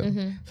pieces of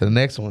it. So the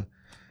next one,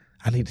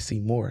 I need to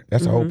see more.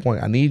 That's the whole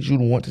point. I need you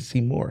to want to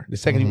see more. The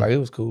second you like, it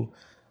was cool.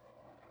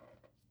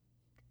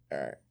 All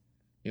right.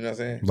 You know what I'm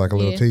saying? Like a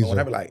little teaser. When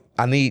I be like,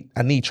 I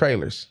need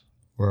trailers.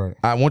 Right.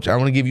 I want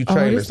to give you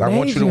trailers. I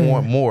want you to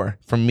want more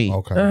from me.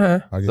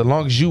 Okay. As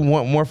long as you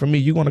want more from me,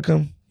 you want to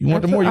come. You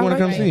want more, you want to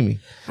come see me.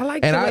 I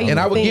like and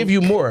I will give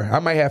you more. I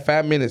might have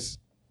 5 minutes.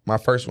 My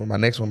first one, my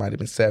next one might have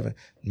been 7.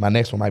 My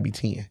next one might be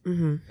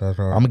 10. That's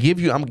right. I'm gonna give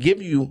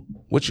you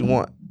what you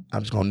want.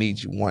 I'm just gonna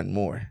need you one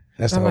more.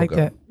 That's the whole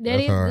goal. That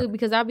is good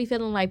because I'll be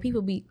feeling like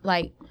people be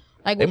like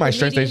they might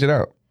stress their shit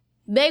out.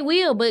 They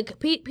will, but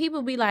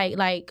people be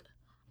like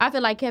I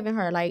feel like Kevin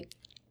Hart, like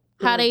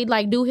how they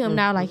like do him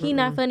now, like he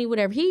not funny,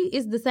 whatever. He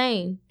is the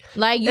same.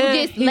 Like you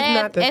just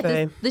laugh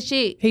at the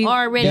shit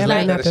already.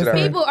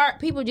 Like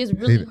people just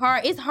really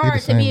hard. It's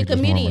hard to be a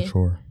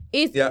comedian.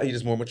 He's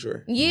just more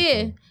mature.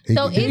 Yeah.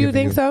 Do you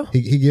think so?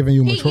 He giving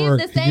you mature.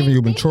 He giving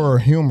you mature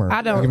humor.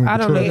 I don't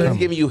know. He's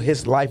giving you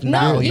his life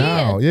now.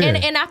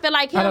 And I feel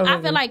like him.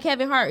 I feel like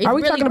Kevin Hart is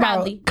really talking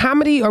about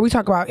comedy, or are we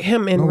talking about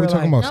him in real life? We're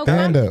talking about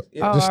stand up.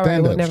 Just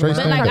stand up. Straight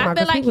stand up. I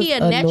feel like he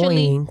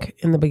naturally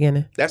in the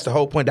beginning. That's the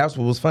whole point. That's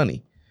what was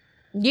funny.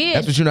 Yeah.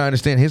 That's what you don't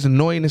understand. His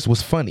annoyingness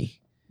was funny.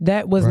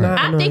 That was not.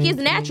 I think it's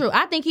natural.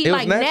 I think he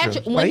like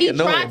natural. When he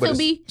tried to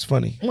be, it's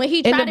funny. When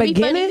he tried to be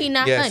funny, he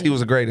not funny. Yes, he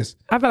was the greatest.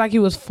 I feel like he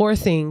was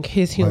forcing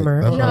his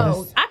humor.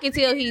 No, I can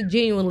tell he's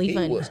genuinely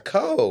funny. He was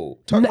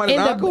cold. Talking about his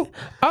uncle.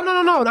 Oh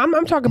no!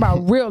 I'm talking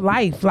about real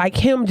life, like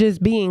him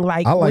just being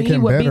like when he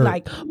would be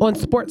like on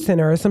Sports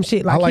Center or some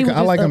shit. Like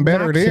I like him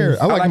better there.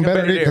 I like him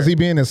better there because he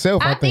being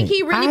himself. I think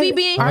he really be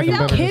being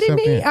himself. Are you kidding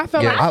me? I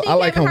feel like I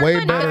like him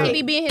way better.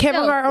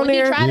 Kevin Hart on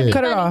there,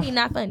 cut it off. He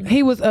not funny.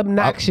 He was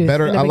obnoxious.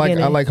 Better. I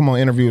like him on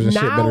interviews and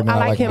shit better than I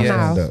like him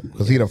now.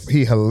 Because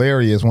he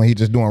hilarious when he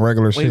just doing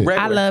regular shit.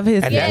 I love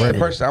his. And that's the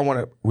person I want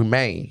to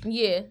remain.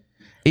 Yeah.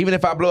 Even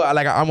if I blow,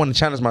 I want to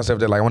challenge myself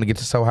that, like, I want to get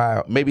to so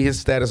high, maybe his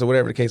status or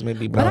whatever the case may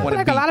be. But I feel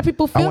like a lot of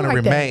people feel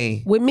like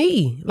that with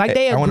me. Like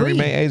they agree. I want to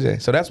remain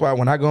AJ. So that's why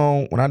when I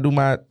do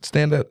my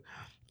stand up,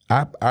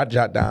 I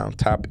jot down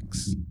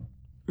topics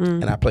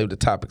and I play with the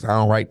topics. I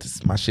don't write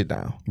my shit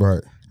down.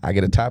 Right. I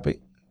get a topic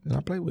and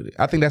I play with it.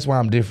 I think that's why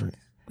I'm different.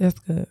 That's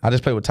good. I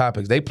just play with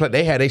topics.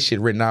 They had their shit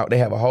written out. They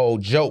have a whole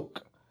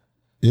joke.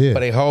 Yeah.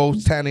 But they whole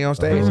time they on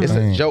stage. It's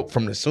a joke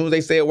from as soon as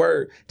they say a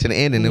word to the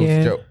end, and it was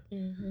a joke.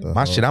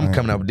 My shit, I'm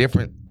coming up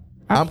different.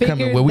 I'm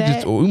coming where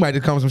we might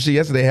just come with some shit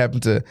yesterday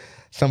happened to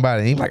somebody.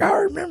 And he's like, I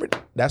remember.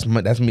 That's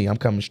me. I'm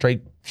coming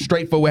straight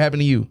for what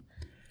happened to you.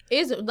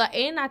 It's like,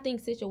 and I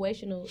think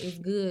situational is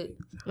good.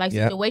 Like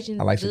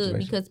situations is good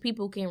because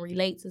people can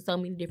relate to so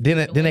many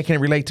different. Then they can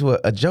relate to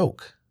a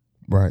joke.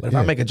 Right. But if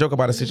I make a joke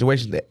about a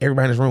situation that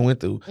everybody in this room went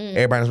through,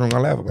 everybody in this room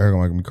gonna laugh about. They're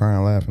gonna make me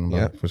crying laughing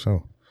about it for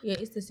sure. Yeah,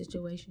 it's the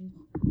situation.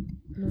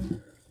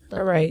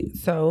 All right,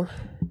 so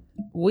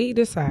we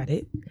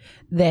decided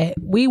that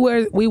we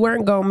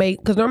weren't gonna make,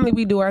 because normally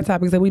we do our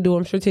topics and we do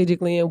them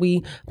strategically and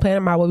we plan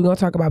them out what we're gonna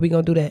talk about. We're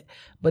gonna do that,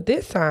 but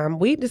this time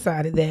we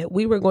decided that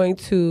we were going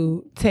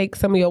to take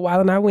some of your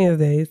Wild 'N Out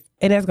Wednesdays,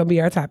 and that's gonna be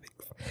our topics.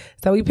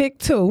 So we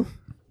picked 2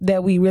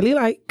 that we really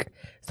like.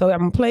 So I'm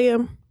gonna play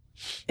them,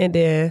 and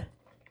then.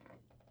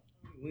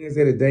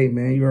 Wednesday today,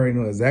 man. You already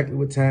know exactly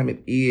what time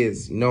it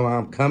is. You know how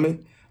I'm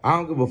coming. I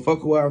don't give a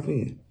fuck who I'm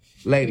in.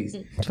 Ladies,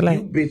 you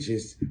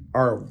bitches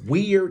are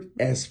weird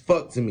as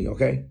fuck to me,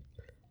 okay?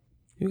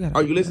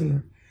 Are you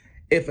listening?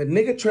 If a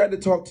nigga tried to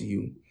talk to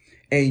you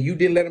and you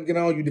didn't let him get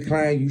on, you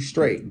declined, you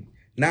straight.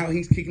 Now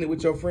he's kicking it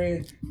with your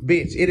friend.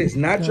 Bitch, it is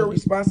not your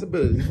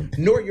responsibility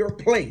nor your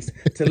place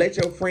to let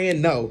your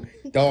friend know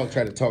dog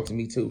tried to talk to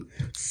me too.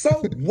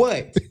 So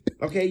what?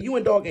 Okay, you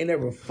and dog ain't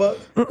never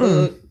fucked,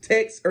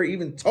 text, or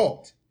even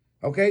talked.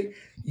 Okay?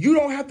 You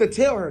don't have to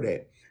tell her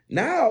that.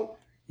 Now,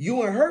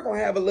 you and her gonna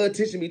have a little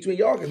tension between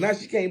y'all because now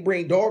she can't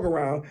bring dog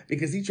around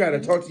because he tried to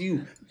talk to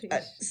you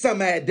some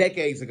mad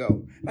decades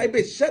ago. Like,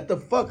 bitch, shut the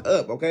fuck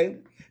up, okay?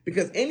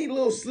 Because any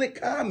little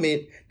slick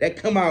comment that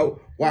come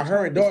out while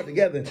her and dog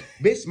together,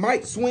 bitch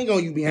might swing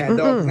on you behind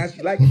dog because now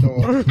she like a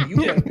dog. You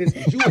got pissed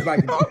because you was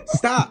like,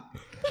 stop,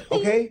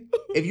 okay?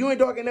 If you and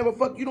dog ain't never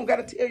fuck, you don't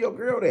gotta tell your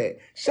girl that.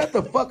 Shut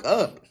the fuck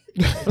up.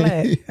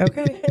 Flat,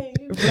 okay?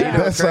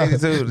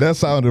 That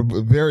sounded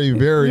very,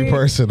 very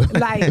personal.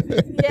 Like,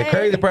 The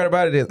crazy part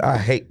about it is I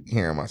hate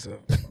hearing myself.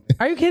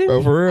 Are you kidding me?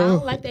 Oh, for I real?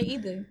 don't like that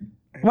either.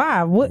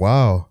 Why? What?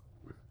 Wow.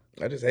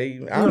 I just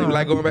hate. I don't even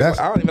like going back.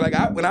 I don't even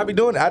like. When I be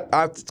doing it,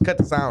 I cut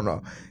the sound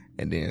off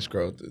and then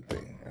scroll through the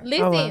thing.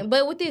 Listen,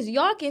 but with this,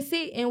 y'all can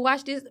sit and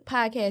watch this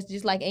podcast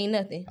just like ain't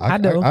nothing. I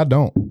don't. I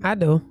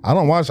do. I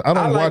don't watch. I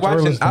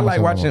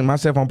like watching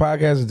myself on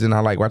podcasts, and I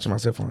like watching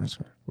myself on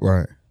Instagram.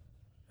 Right.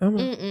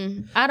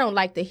 I don't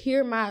like to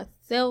hear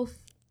myself.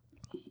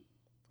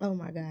 Oh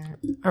my God.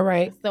 All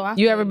right. So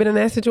you ever been in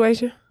that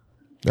situation?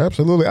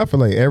 Absolutely. I feel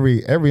like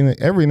every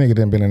nigga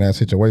done been in that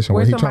situation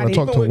where he trying to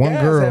talk to one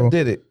girl.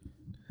 Did it?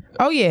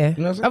 Oh yeah, You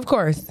know what I'm saying? of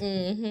course.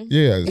 Mm-hmm.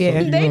 Yeah. Yeah. So, you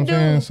know They what I'm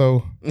saying?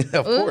 So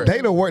Of course.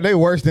 they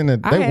worse than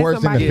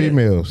the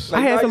females.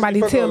 I had Like, somebody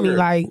fuck tell over me her.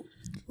 like,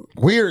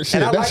 Weird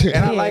shit. And That's it.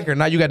 I like her.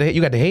 Now you got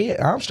the head.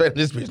 I'm straight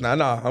this bitch.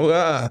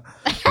 No.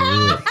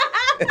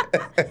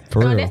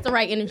 For Oh, real. that's the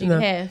right energy No.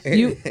 to have.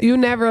 you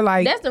never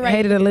like That's the right-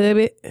 hated a little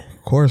bit.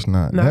 Of course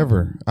not.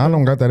 Never. I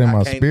don't got that in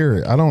my can't-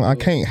 spirit. I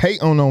can't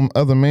hate on no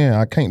other man.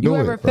 I can't do You it.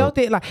 ever bro. felt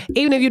it like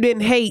even if you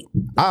didn't hate?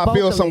 I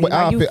feel some way.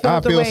 vocally, like, I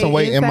you feel some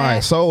way in my inside.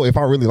 soul. If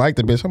I really like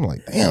the bitch, I'm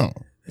like, damn.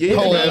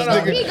 Whole ass no.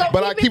 nigga. He gonna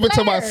But I keep it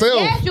to player.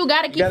 myself. Yes, you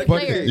gotta keep it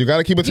player. You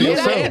gotta keep it to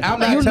yourself. I'm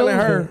not You telling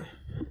lose her. it.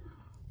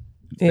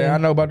 Yeah, I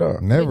know about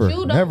dog. Never, But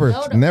you don't never,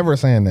 know them. never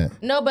saying that.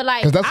 No, but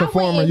like, Because that's a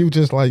form of wouldn't- you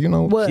just like, snitching and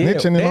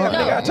all Damn,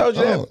 nigga, I told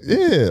you that.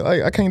 Yeah,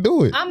 like I can't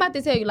do it. I'm about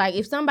to tell you, like,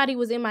 if somebody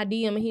was in my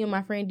DM and he and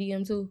my friend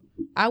DM too,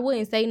 I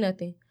wouldn't say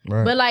nothing.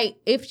 Right. But like,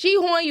 if she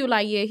horn you,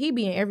 like, yeah, he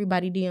be in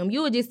everybody DM,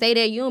 you would just say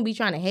that. You don't be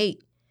trying to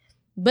hate.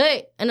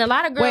 But and a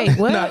lot of girls, Wait,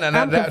 what? No,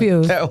 I'm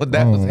confused. That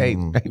was hate.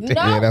 Right there.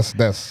 No. Yeah,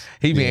 that's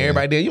He be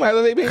everybody there. You might as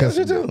well be because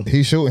shit too.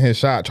 he's shooting his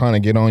shot trying to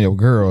get on your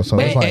girl. So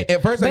it's like,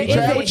 At first, but he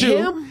tried is it with you,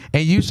 him?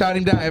 and you shot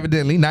him down.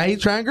 Evidently, now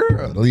he's trying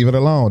girl. leave it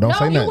alone. Don't no,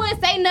 say you nothing.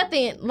 wouldn't say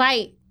nothing.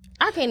 Like,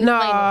 I can't Nah.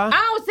 explain it. I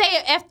don't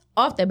say it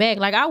off the back.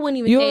 Like, I wouldn't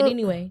even You say it don't-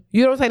 anyway.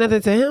 You don't say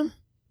nothing to him?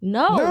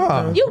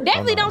 No. You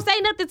definitely don't say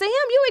nothing to him.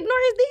 You ignore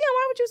his DM.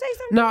 Why would you say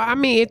something? No, I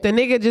mean if the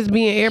nigga just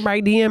be in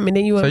everybody DM and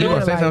then you So you ignore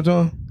gonna say like, something to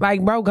him?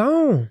 like, bro,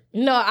 gone.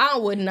 No, I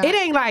would not. It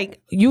ain't like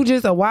you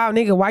just a wild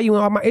nigga. Why you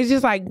in all my? It's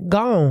just like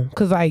gone.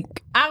 Cause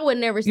like I would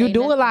never say you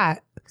do nothing. a lot.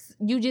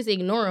 You just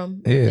ignore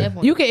him. Yeah.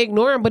 You can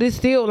ignore him, but it's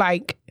still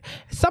like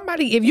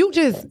somebody. If you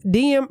just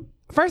DM,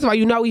 first of all,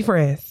 you know we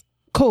friends,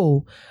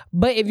 cool.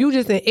 But if you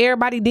just in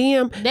everybody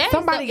DM, That's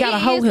somebody the- gotta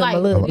it hold is him like- a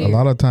little. A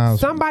lot of times,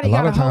 Somebody a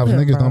lot of gotta hold times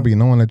him, niggas bro. don't be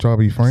knowing that y'all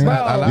be friends. Bro,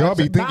 y'all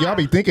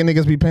be thinking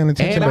niggas be paying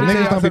attention, And but let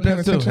me niggas tell don't be you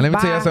paying something else, too. attention. Let me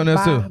tell you something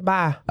else too.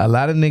 Bye. A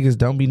lot of niggas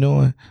don't be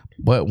knowing,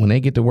 but when they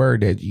get the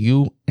word that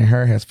you and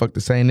her has fucked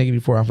the same nigga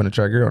before, I'm finna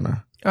try girl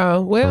now.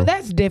 Oh well, True.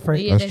 that's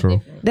different. Yeah, That's true.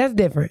 different. That's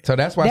different. So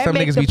that's why That some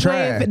make niggas the be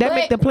plan- trying. That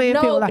make the plan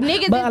no, feel like.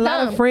 niggas But is a lot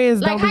dumb. of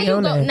friends like, don't how be you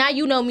on go, that. Now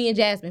you know me and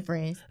Jasmine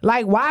friends.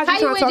 Like, why is How you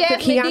trying you to talk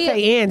and to Jasmine Keontae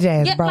did- and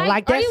Jazz, Yeah, bro?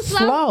 Like are you that's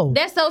slow.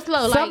 That's so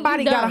slow. Like,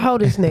 Somebody you gotta dumb.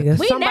 hold this nigga.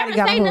 We Somebody never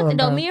gotta say hold nothing him,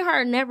 though. bro. Me and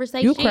her never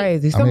say You shit.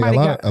 crazy. I mean,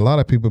 Somebody a lot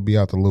of people be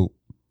out the loop.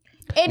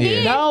 And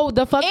then No,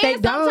 the fuck they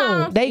and don't.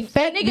 sometimes They that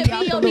fake nigga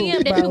be your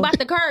DM that you about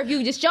to curve.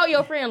 You just show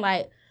your friend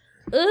like,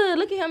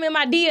 look at him in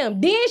my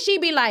DM. Then she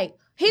be like,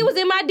 he was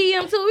in my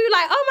DM too. You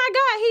like, oh my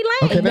god,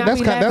 he lame. Okay, Now that's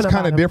we kind laughing of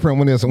about him. different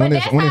when it's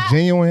that's how-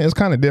 genuine. It's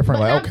kind of different.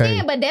 But Like I'm okay,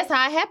 saying, but that's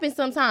how it happens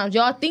sometimes.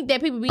 Y'all think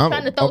that people be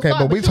trying to throw okay, salt,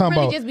 but we you talking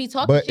really about. just be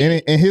talking But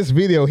shit. in his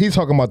video, he's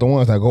talking about the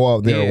ones that go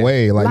out their Yeah.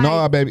 way. Like, Like,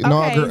 nah, baby,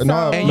 nah, okay, girl, so-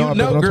 nah, And nah, you baby,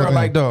 know don't girl talk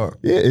like to him. dog.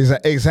 Yeah,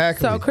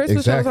 exactly. So Chris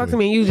was trying to talk to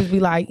me, and you just be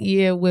like,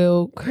 "Yeah,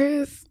 well,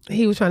 Chris,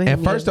 he was trying to." hit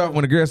And me first up. off,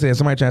 when a girl says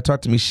somebody trying to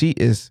talk to me, she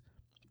is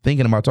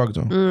thinking about talking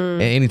to him.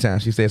 And anytime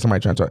she says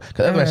somebody trying to talk,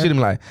 because otherwise she'd be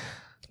like,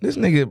 this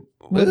nigga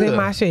was in ugh.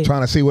 my shit.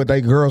 Trying to see what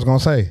they girls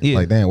gonna say. Yeah.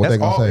 Like, damn, what That's they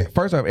gonna all- say?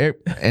 First off,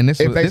 and this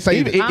If was, they this say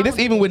even, that- this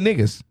even with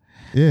niggas.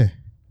 Yeah,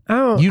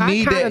 You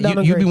need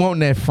that. You be wanting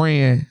that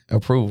friend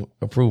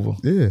approval.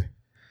 yeah.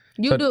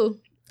 You do.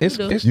 It's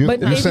You,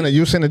 But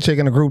you send a chick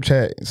in a group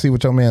chat, see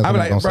what your man's I be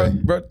gonna like, say.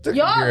 bro,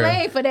 Y'all girl.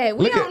 lame for that.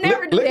 We Look don't at-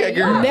 never look- do look that. at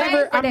girl. Y'all Never-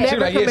 lame for I'm that. She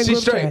never like, yeah, come in she's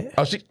group straight. chat.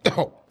 Oh, she.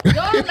 Oh.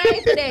 Y'all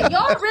lame for that.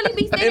 Y'all really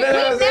be saying You know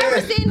what I'm we never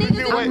saying? seen niggas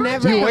in I'm group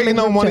never- chat. You waiting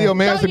on one of your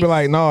mans So to be you-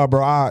 like, nah,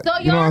 bro. So You know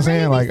what y'all I'm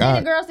saying? really Like, be seeing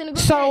the girls in the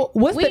group So, chat.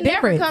 what's we the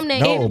difference? never come to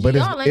no, energy. but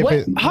Y'all if lame.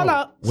 it Hold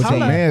up. with Hold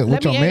your up. man, with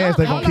Let your me mans, ask-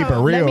 they gonna hold keep it up.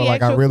 Let real. me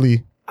Like, ask I you-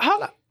 really.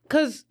 Hold up.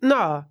 Cause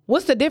nah,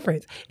 what's the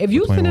difference? If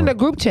you Playing send in with- a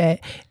group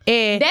chat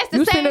and That's the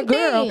you send a same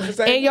girl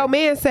thing. and your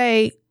man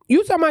say,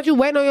 You talking about you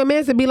waiting on your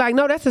man to be like,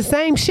 no, that's the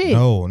same shit.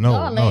 No.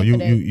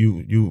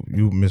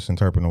 You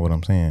misinterpreting what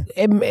I'm saying.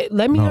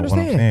 Let me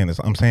understand.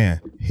 I'm saying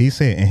he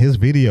said in his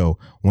video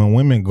when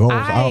women goes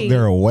out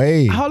their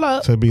way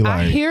to be like.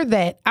 I hear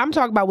that. I'm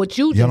talking about what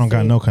you just y'all don't said.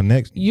 got no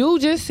connection. You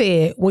just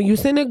said when you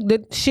send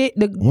the shit,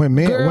 when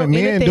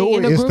men do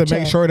it, it's to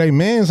make sure they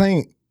men's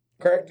ain't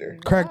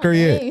cracked her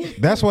yet.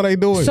 That's what they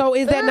do it. So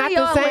is that not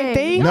the same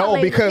thing?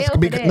 No, because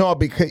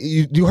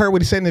you heard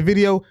what he said in the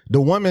video. The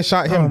woman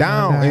shot him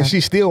down, and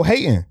she's still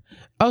hating.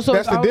 Oh, so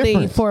that's it's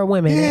only for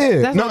women.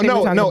 Yeah. That's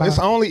no. It's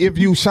only if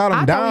you shot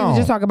him down. We was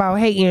just talking about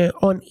hating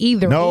on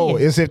either. No,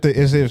 end. it's if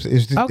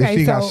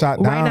he got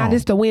shot down. Right now,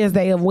 this the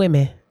Wednesday of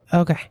women.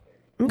 Okay.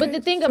 But the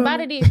thing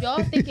about it is,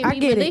 y'all think it be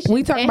malicious.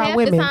 We talking about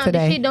women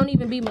today. The shit don't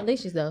even be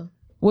malicious though.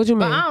 What you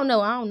mean? But I don't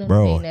know.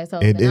 Bro,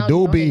 it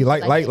do be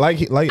like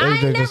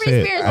AJ just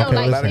said. A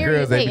lot of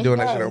girls they be doing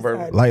that shit on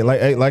purpose.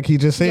 Like he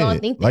just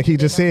said. Like he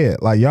just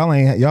said. Like y'all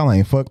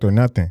ain't fucked or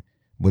nothing.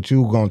 But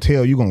you gonna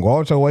go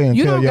out your way and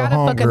tell your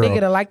homegirl. Fuck a nigga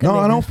to like a no,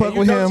 nigga. I don't fuck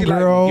with him,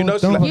 girl. You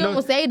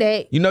don't say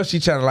that. You know she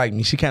trying to like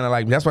me. She kind of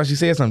like me. That's why she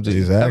said something to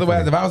you. Exactly.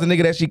 Otherwise, if I was a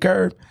nigga that she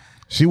curved,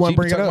 she wouldn't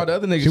bring it up. About the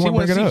other niggas.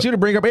 She would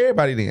bring up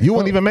everybody then. You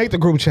wouldn't even make the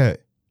group chat.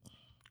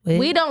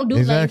 We don't do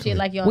lame shit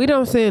like y'all. We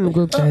don't send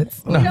group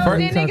chats. We don't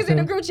send niggas in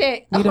the group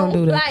chat. We don't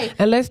do that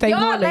unless they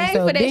want it.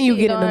 So then you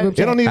get in the group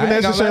chat. It don't even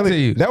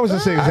necessarily. That was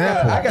just an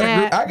example.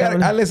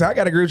 I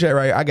got a group chat,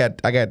 right? I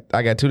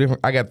got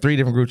 3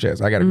 different group chats.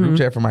 I got a group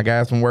chat for my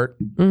guys from work,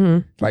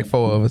 like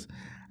 4 of us.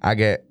 I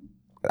got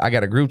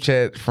a group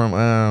chat from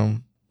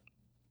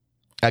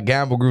a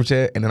gamble group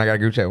chat, and then I got a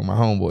group chat with my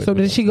homeboys. So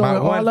did she go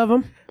with all of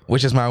them?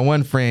 Which is my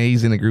one friend.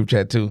 He's in the group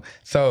chat too.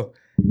 So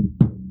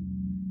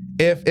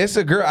if it's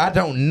a girl I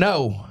don't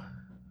know,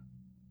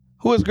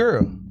 who is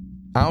girl?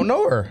 I don't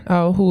know her.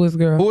 Oh, who is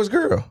girl? Who is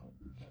girl?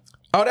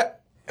 Oh,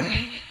 that.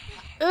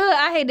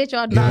 I hate that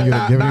y'all do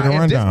that.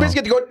 This bitch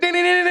get to go.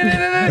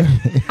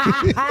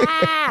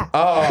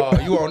 Oh,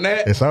 you on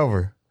that? It's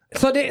over.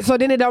 So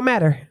then it don't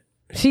matter.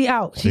 She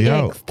out. She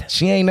exed.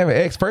 She ain't never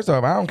exed. First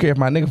off, I don't care if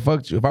my nigga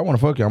fucked you. If I want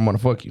to fuck you, I'm gonna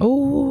fuck you.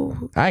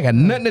 Ooh. I ain't got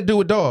nothing to do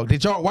with dog.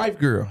 Did y'all wife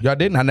girl? Y'all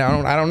didn't?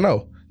 I don't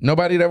know.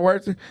 Nobody that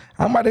works.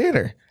 I'm about to hit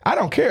her. I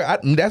don't care.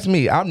 That's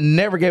me. I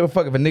never gave a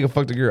fuck if a nigga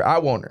fucked a girl. I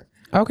want her.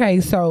 Okay,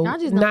 so I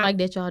just don't like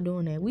that y'all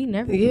doing that. We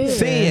never.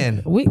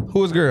 Sin.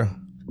 Who is girl?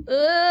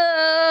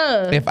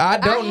 If I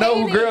don't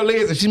know who girl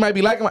is, and she might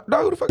be liking my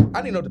dog, who the fuck?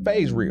 I need to know the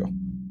phase real.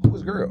 Who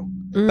is girl?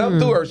 Thumb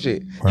through her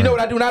shit. Right. You know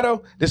what I do now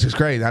though? This is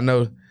crazy. I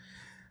know.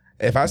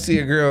 If I see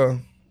a girl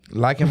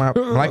liking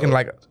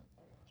like,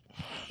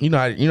 you know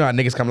how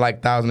niggas come like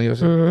 1,000 of your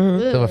shit.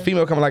 So if a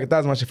female come like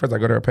 1,000 of my shit, first I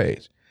go to her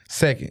page.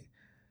 Second,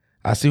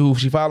 I see who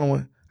she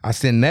following. I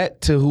send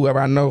that to whoever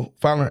I know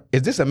following her.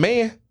 Is this a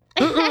man?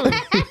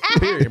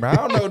 Period, man.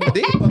 I don't know.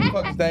 These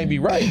motherfuckers thing be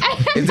right.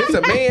 Is this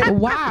a man?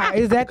 Why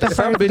is that the first?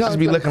 Some bitches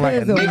be looking like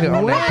a nigga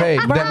on that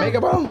page. That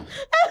makeup on?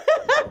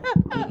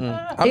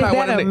 Is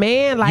that a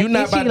man? Like,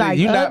 is she like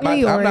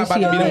ugly or is she? I'm not about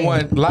to be the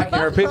one liking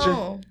her picture,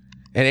 and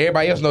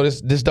everybody else know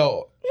this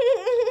dog.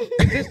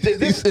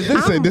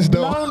 This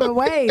dog. Blown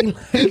away.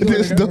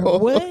 This dog.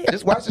 What?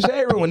 Just watch the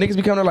shade room when niggas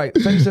be coming there like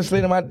such and such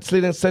slid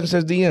in such and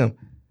such DM.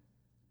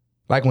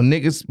 Like when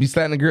niggas be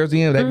sliding the girls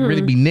DM, they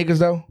really be niggas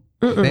though.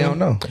 They don't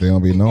know. They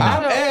don't be knowing.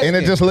 And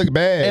it just look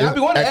bad. And I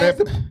be wanting to ask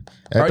them.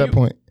 At that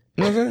point.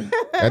 You know what I'm saying?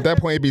 At that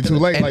point, it'd be too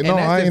late. Like, no,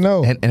 I ain't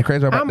know. And the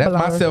crazy part, that's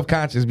my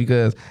self-conscious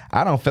because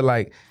I don't feel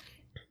like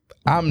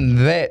I'm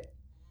that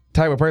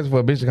type of person for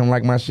a bitch to come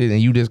like my shit and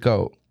you just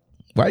go,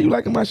 why are you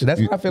liking my shit? That's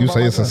how I feel. You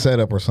say it's a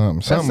setup or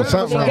something. Something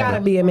wrong.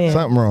 Gotta be a man.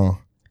 Something wrong.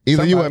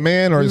 Either you a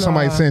man or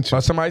somebody sent you.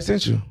 Or somebody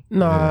sent you.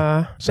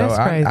 Nah, so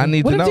that's crazy. I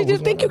need to know. What if she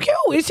just think you cute?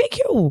 Is she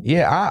cute?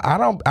 Yeah, I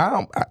don't,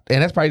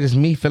 and that's probably just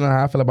me feeling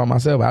how I feel about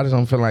myself. I just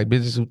don't feel like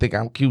bitches who think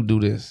I'm cute do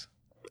this.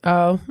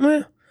 Oh,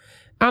 I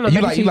don't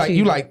know.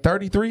 You like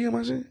 33 in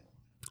my shit?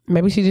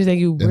 Maybe she just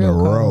think you in a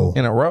row.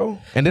 In a row?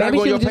 And then maybe I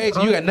go on your page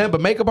and you got nothing but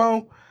makeup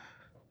on?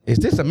 Is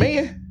this a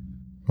man?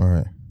 All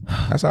right.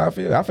 That's how I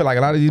feel. I feel like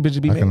a lot of these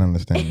bitches be men. I can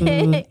understand.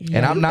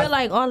 And I'm not. I feel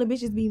like all the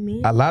bitches be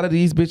men. A lot of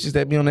these bitches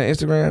that be on their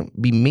Instagram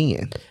be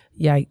men.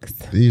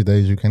 Yikes. These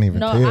days you can't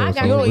even tell. I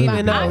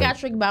got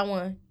tricked by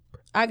one.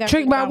 I got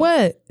tricked by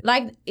what?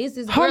 Like, it's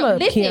this girl. Hold up,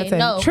 listen,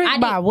 no. Tricked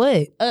by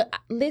what?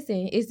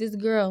 Listen, it's this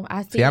girl.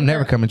 I see. See, I'm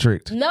never coming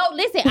tricked. No,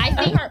 listen,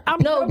 I seen her.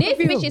 This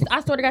bitch is,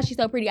 I swear to God, she's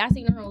so pretty. I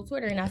seen her on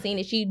Twitter and I seen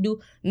that she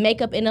do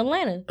makeup in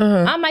Atlanta.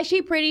 I'm like,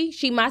 she pretty.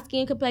 She my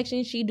skin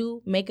complexion. She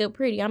do makeup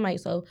pretty. I'm like,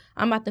 so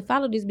I'm about to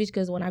follow this bitch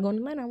because when I go to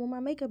Atlanta, I want my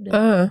makeup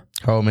done.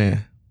 Oh,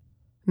 man.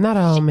 Not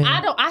a whole man.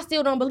 I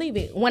still don't believe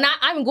it. When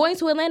I'm going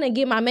to Atlanta and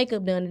get my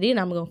makeup done, and then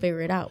I'm gonna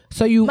figure it out.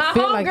 So you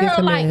feel like it's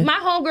a man. My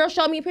homegirl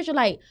showed me a picture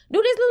like,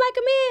 do this look like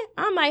a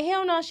man? I'm like,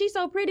 hell no, she's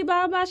so pretty,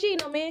 blah, blah, she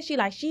ain't no man. She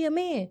like, she a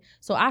man.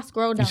 So I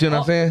scrolled down. You see what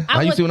I'm saying?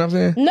 You see what I'm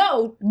saying?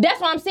 No, that's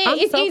what I'm saying.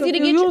 It's so easy to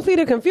get you. don't see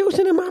the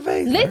confusion in my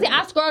face? Listen,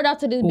 I scrolled out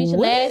to this bitch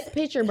last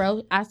picture,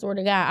 bro. I swear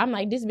to God. I'm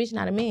like, this bitch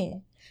not a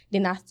man.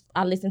 Then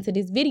I listened to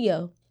this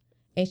video.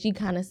 and she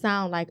kind of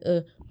sound like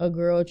a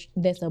girl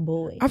that's a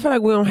boy. I feel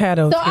like we don't have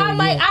those. So I'm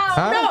like,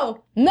 I don't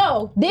know.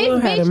 No, this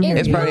bitch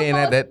it's is probably in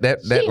that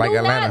like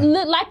Atlanta. She do not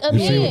look like a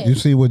man. You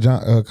see what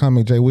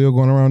comic Jay Will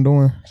going around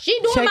doing? She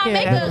doing my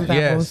makeup.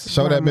 Yes.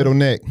 Show that middle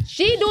neck.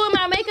 She doing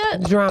my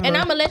makeup. Drama. And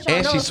I'm gonna let y'all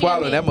And know. she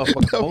swallowed that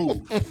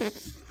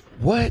motherfucker.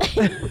 What?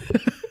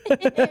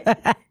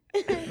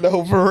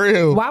 No, for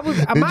real.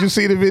 Did you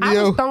see the video?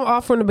 I was thrown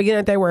off from the beginning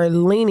that they were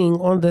leaning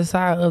on the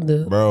side of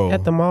the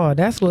at the mall.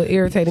 That's what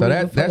irritated me.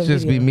 So that's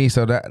just be me.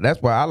 So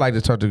that's why I like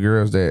to talk to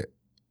girls that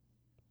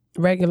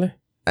regular.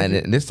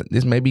 And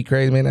this may be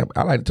crazy, man.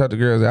 I like to talk to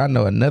girls that I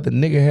know another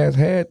nigga has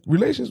had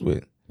relations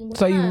with.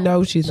 So you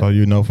know she's. So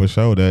you know for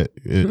sure that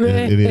it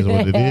is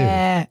what it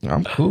is.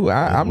 I'm cool.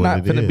 I'm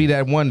not finna be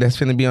that one that's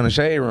finna be on the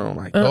shade room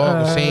like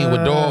dog was seen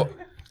with dog.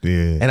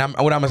 Yeah. And I'm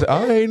gonna say,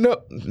 I ain't know.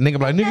 Nigga be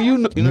like, nigga, you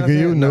know. Nigga,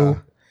 you know.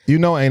 You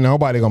know ain't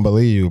nobody gonna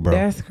believe you, bro.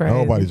 That's crazy.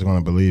 Nobody's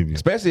gonna believe you.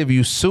 Especially if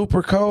you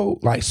super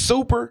cold, like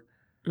super.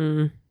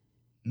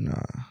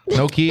 Nah.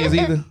 No kids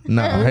either?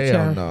 Nah,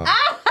 hell no.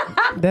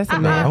 That's a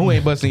man. Who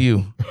ain't busting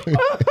you?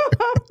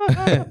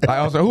 Like,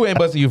 also, who ain't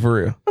busting you for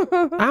real?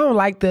 I don't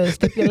like the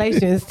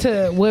stipulations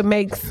to what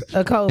makes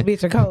a cold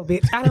bitch a cold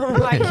bitch. I don't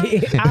like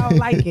it. I don't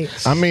like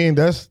it. I mean,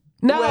 that's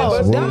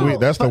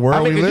that's the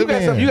world we live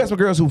in. You got some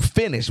girls who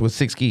finished with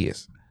 6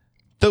 kids.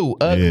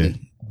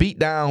 Ugly, beat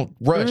down,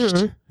 rushed.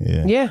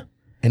 Mm-hmm. Yeah.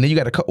 And then you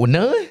got a with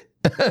none?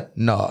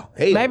 No.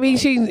 Hey. Maybe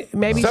she's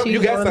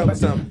you got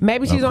something.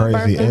 Maybe she's on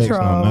birth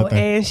control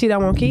and she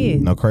don't want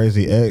kids. No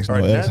crazy ex, no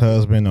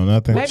ex-husband, no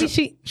nothing. Maybe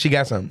she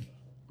got something.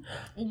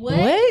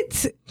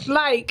 What?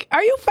 Like,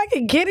 are you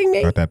fucking kidding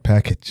me? Got that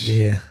package.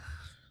 Yeah.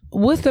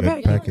 What's the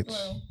package?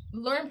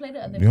 Lauren played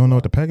the other. You don't know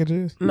what the package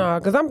is? No,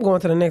 because I'm going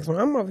to the next one.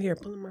 I'm over here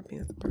pulling my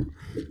pants apart.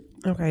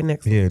 Okay,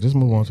 next one. Yeah, just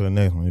move on to the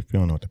next one if you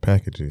don't know what the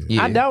package is.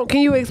 Yeah. I don't.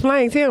 Can you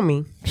explain? Tell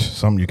me.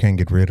 Something you can't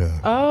get rid of.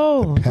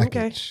 Oh, the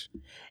package.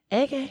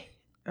 Okay.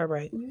 All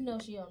right. You know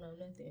she don't know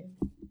nothing.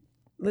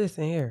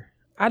 Listen here.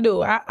 I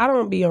do. I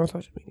don't be on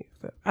social media.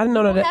 I didn't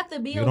know that. Have to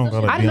be on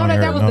social I didn't know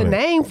that was the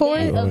name for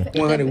it.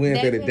 100 wins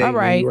at a day. All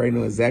right. You already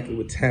know exactly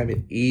what time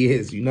it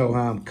is. You know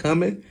how I'm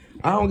coming.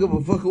 I don't give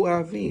a fuck who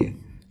I've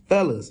been.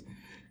 Fellas,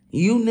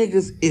 you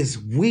niggas is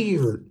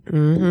weird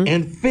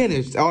and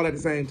finished all at the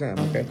same time,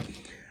 okay?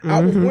 I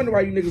was wondering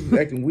why you niggas was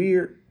acting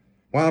weird.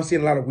 Why I'm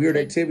seeing a lot of weird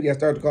activity. I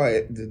started to call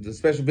it the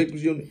Special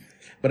Victims Unit.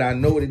 But I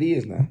know what it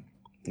is now.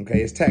 Okay,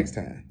 it's tax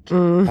time.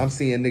 I'm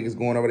seeing niggas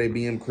going over their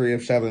BM crib,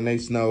 shoveling their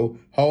snow,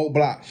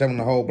 shoveling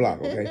the whole block,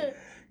 okay?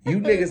 You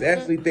niggas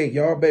actually think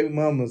y'all baby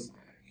mamas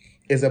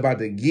is about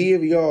to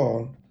give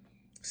y'all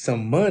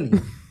some money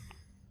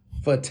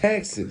for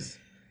taxes.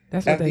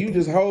 That's what after you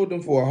just hold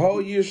them for a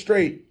whole year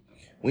straight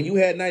when you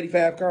had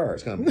 95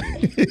 cars coming.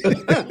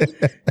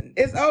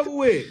 It's over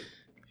with.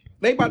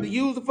 They about to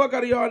use the fuck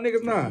out of y'all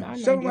niggas now.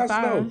 Shovel my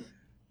snow.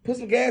 Put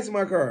some gas in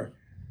my car.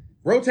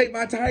 Rotate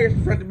my tires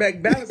from front to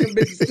back. Balance some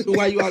bitches too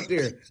while you out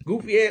there.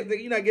 Goofy ass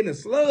nigga, you not getting a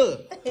slug.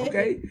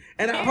 Okay?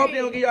 And I hope they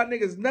don't give y'all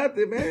niggas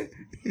nothing, man.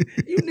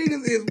 You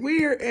niggas is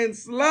weird and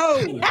slow.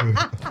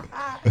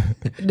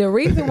 The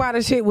reason why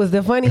the shit was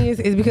the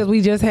funniest is because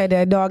we just had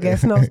that dog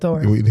ass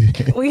snowstorm. We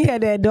did. We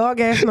had that dog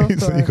ass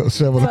snowstorm.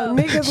 So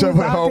niggas was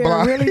out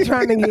there really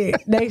trying to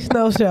get they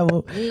snow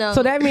shovel. No.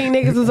 So that means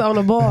niggas was on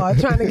the ball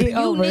trying to get You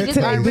over niggas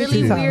to are their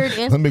really bitches' house. weird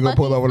and Let me go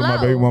pull over to my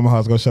baby mama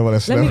house, go shovel that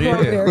Let snow. me go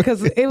over there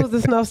because it was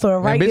the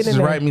snowstorm right And in bitches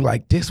there. write me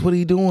like, this what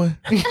he doing?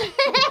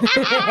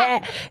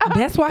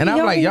 That's why. And he I'm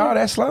over like, here. y'all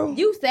that slow?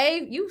 You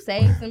save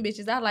some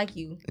bitches. I like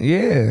you.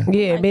 Yeah.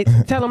 Yeah,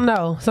 bitch. Tell them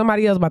no.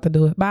 Somebody else about to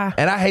do it. Bye.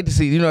 And I hate to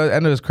see, I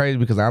know it's crazy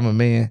because I'm a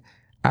man.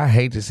 I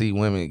hate to see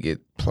women get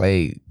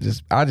played.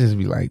 I just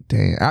be like,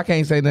 damn, I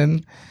can't say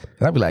nothing.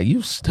 I be like,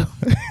 you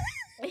stupid.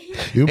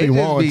 You be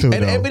wanting to,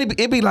 though.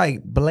 It be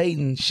like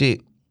blatant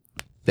shit.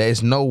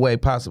 There's no way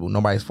possible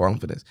nobody's falling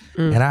for this.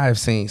 And I have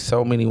seen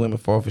so many women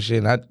fall for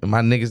shit. And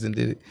my niggas done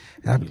did it.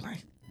 And I be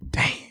like,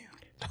 damn,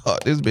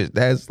 this bitch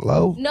that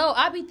slow. No,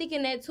 I be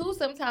thinking that too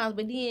sometimes,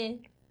 but then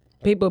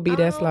People be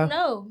that slow.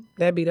 No,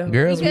 That be the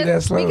Girls be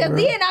that slow. because bro.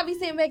 then I be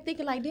sitting back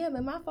thinking like, damn,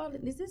 am I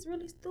falling? Is this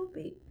really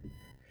stupid?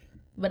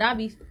 But I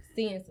be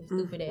seeing some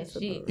stupid ass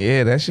shit.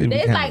 Yeah, that shit be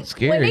It's kind like of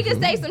scary. when for niggas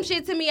me. say some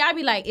shit to me, I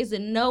be like, "Is there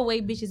no way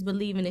bitches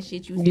believe in the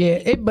shit you say?"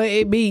 Yeah, but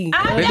it be.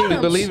 I They know. be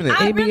believing it.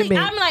 I It be a really, bit.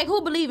 I'm like,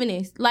 who believe in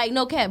this? Like,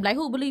 no cap. Like,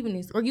 who believe in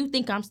this? Or you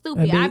think I'm A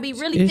stupid? I be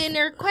bitch really is- sitting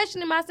there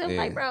questioning myself, Yeah.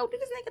 like, bro, do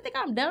this nigga think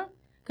I'm dumb?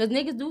 Because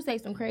niggas do say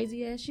some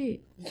crazy ass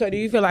shit. So do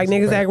you feel like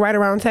niggas act right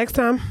around text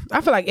time?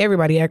 I feel like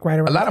everybody act right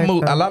around A lot of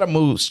text time. a lot of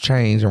moods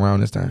change around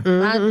this time.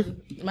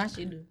 My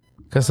shit do.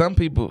 Cause some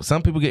people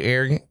get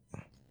arrogant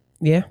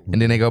Yeah.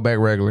 and then they go back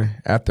regular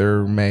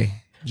after May,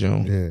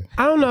 June. Yeah.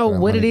 I don't know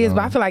what it money is, but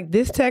gone. I feel like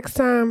this text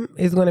time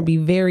is going to be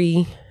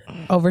very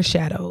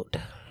overshadowed.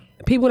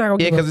 People not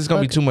gonna Yeah, give because a it's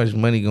gonna be fuck. too much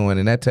money going,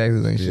 and that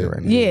taxes ain't shit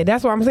right now. Yeah,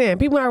 that's what I'm saying.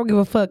 People not gonna give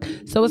a fuck.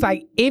 So it's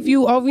like if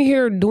you over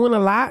here doing a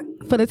lot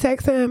for the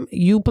text time,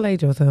 you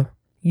played yourself.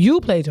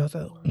 You played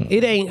yourself.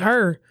 It ain't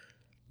her.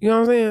 You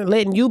know what I'm saying?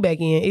 Letting you back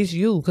in. It's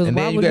you. Because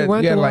why would you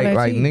run through all that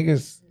like shit?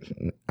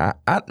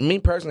 niggas. Me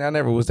personally, I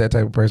never was that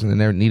type of person that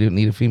never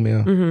need a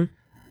female. Mm-hmm.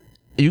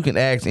 You can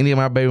ask any of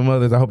my baby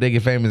mothers. I hope they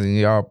get famous and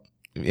y'all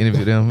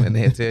interview them and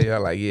they'll tell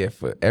y'all like, yeah,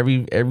 for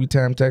every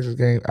time Texas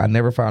came, I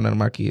never filed none of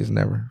my kids.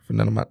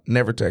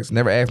 Never text.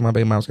 Never asked my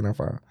baby moms can I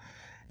file.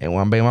 And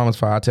when my baby mamas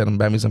file, I tell them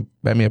buy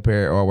me a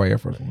pair all white Air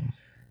Force One.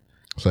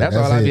 So that's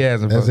all I be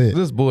asking for. This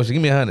is bullshit.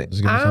 Give me $100.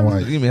 Just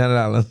give me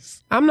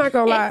 $100. I'm not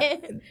gonna lie.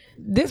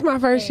 This my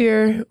first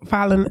year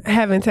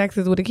having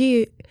taxes with a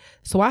kid,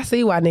 so I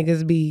see why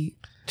niggas be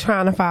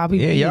trying to file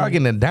people. Yeah, y'all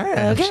getting a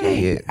dime.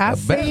 Okay, Shit, I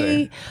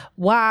see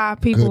why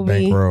people good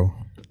be. bankroll.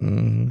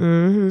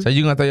 Mm-hmm. So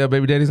you gonna throw your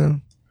baby daddy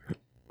something?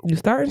 You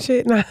starting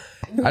shit now?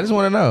 I just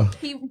want to know.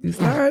 You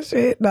starting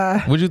shit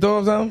now? Would you throw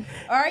him something?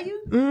 Are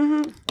you?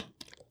 Mm-hmm.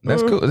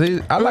 That's cool.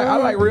 See, I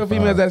like real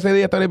females that say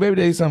they throw their baby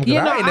daddy something.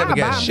 Cause I ain't never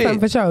got shit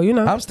for sure. You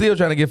know, I'm still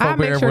trying to get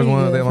 4 Air Force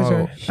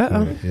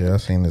Ones. Yeah, I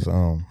seen this.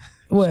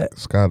 What?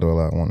 Scott do a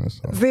lot on this.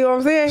 See what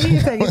I'm saying? He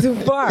take it too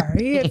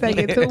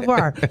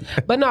far.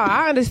 But no,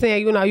 I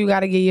understand. You know, you got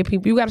to get your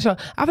people. You got to show.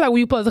 I feel like when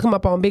you supposed to come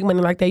up on big money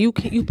like that, you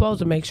supposed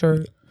to make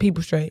sure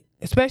people straight,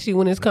 especially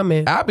when it's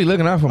coming. I'll be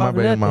looking out for my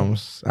baby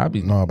mamas.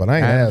 No, but I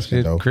ain't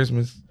asking though.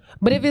 Christmas.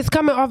 But if it's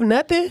coming off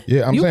nothing,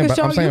 yeah, I'm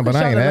saying, but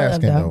I ain't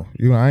asking though.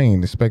 I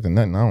ain't expecting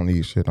nothing. I don't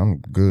need shit. I'm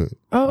good.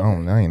 Oh.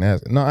 I ain't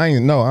asking. No,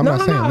 I'm not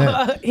saying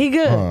that. He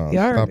good.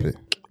 Stop it.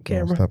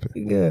 Camera. Stop it.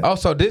 He good. Oh,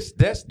 so this.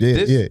 That's why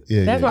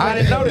I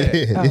didn't know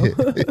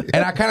that.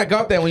 And I kind of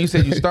got that when you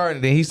said you started,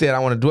 and he said I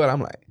want to do it.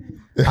 I'm like,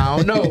 I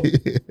don't know.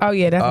 Oh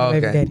yeah, that's my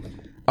baby daddy.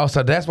 Oh,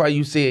 so that's why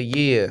you said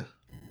yeah.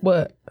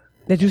 What?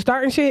 That you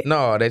starting shit?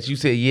 No, that you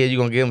said yeah, you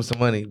gonna give him some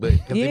money, but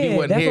if he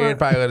wasn't here, it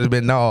probably would have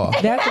been no.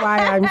 That's why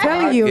I'm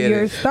telling you,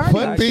 you're starting.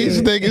 Fuck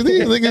these niggas.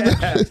 These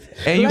niggas.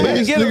 And you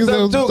better get him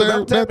something too, because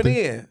I'm tapping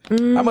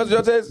in. How much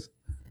your test?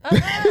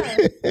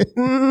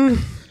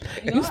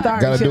 You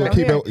starting. Gotta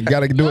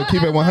do it.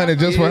 Keep it 100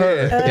 just for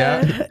her.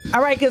 Yeah.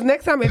 All right, because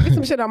next time if it's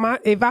some shit on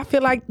if I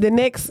feel like the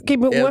next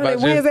keep it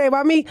 100 Wednesday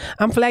about me,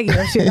 I'm flagging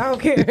that shit. I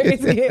don't care.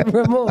 It's getting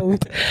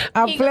removed.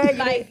 I'm flagging.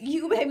 Like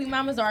you baby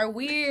mamas are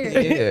weird.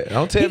 Yeah.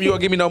 Don't tell me you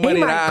gonna give me no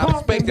money and I'm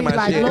expecting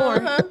my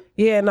shit.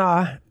 Yeah,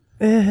 nah.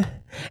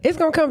 It's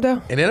gonna come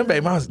though. And then them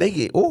baby mamas, they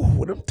get They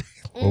get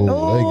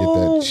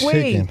that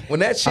chicken. When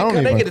that shit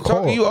come, they get to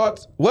talk to you all.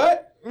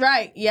 What?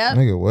 Right. Yep.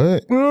 Nigga,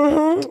 what?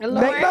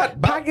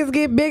 Mm-hmm. Pockets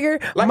get bigger.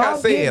 Like I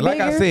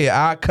said,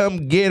 I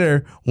come get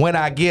her when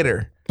I get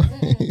her.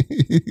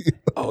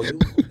 Oh, you.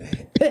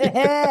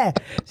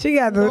 She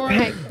got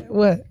the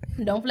what?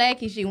 Don't flag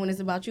his shit when it's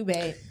about you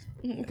bad,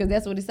 because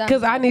that's what it sounds.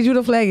 Because I need you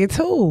to flag it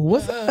too.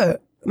 What's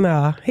up?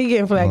 Nah, he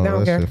getting flagged. I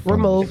don't care.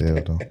 Removed.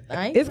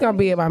 It's gonna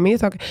be about me.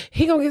 It's okay.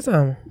 He gonna get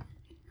some.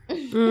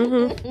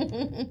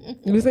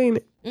 Mm-hmm. You seen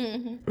it?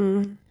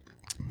 Mm-hmm.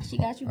 She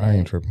got you, babe. I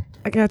ain't tripping.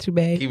 I got you,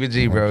 babe. Keep it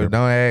G, bro.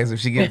 Don't ask if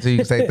she get it to you.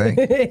 You say thank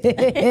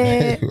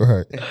you.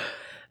 Right.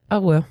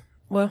 Oh,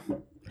 well,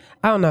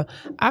 I don't know.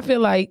 I feel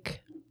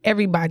like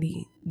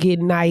everybody get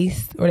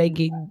nice or they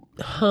get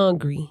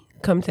hungry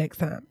come tax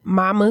time.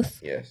 Mamas,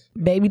 yes,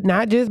 baby,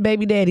 not just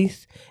baby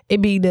daddies.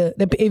 It be the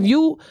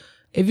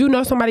if you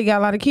know somebody got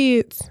a lot of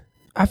kids,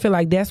 I feel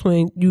like that's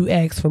when you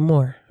ask for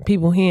more.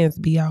 People's hands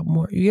be out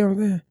more. You get what I'm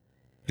saying?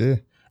 Yeah.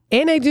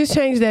 And they just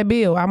changed that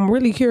bill. I'm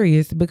really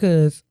curious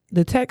because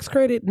the tax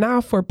credit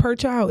now for per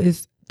child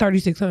is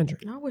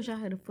 $3,600. I wish I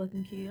had a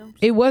fucking kid.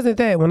 It wasn't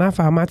that when I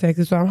filed my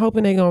taxes, so I'm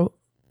hoping they gonna,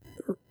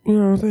 you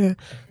know what I'm saying?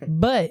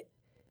 But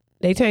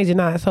they changed it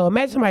now. So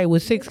imagine somebody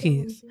with 6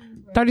 kids,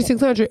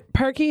 $3,600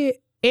 per kid,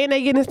 and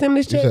they getting a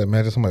stimulus check. You said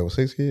imagine somebody with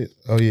 6 kids?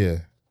 Oh yeah.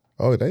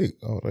 Oh they.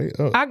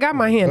 I got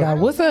my hand out.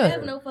 What's up? I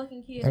have no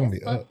fucking kids.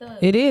 That's fucked up.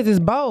 It is. It's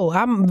bold.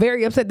 I'm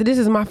very upset that this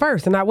is my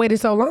first, and I waited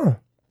so long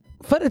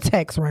for the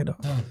tax write-off.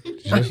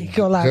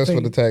 Just for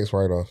the tax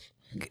write-off.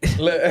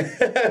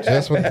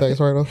 Just for the tax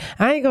write-off.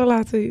 I ain't gonna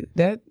lie to you.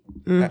 That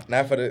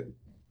not for the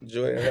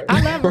joy.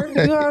 I love her.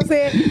 You know what I'm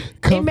saying?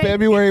 Come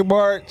February,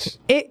 March.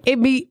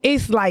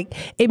 It's like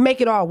it make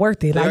it all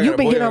worth it. Like you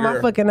been getting on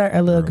my fucking nerve,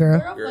 a little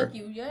girl. Girl, fuck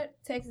you. Your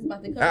tax is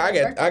about to come.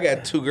 I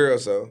got 2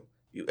 girls, so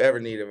you ever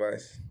need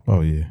advice?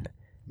 Oh yeah.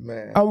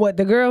 Man. On what,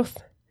 the girls?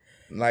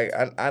 Like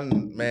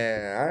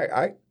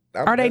I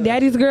Are they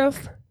daddy's girls?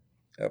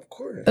 Of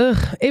course.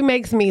 Ugh, it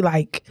makes me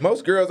like.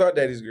 Most girls are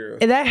daddy's girls.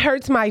 That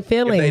hurts my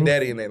feelings. If they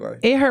daddy in their life.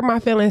 It hurt my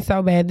feelings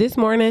so bad. This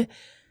morning,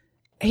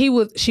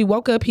 she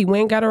woke up, he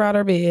went and got her out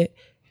of bed.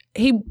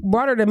 He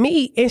brought her to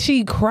me and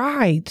she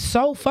cried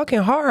so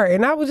fucking hard.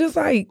 And I was just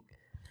like,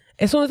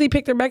 as soon as he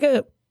picked her back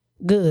up,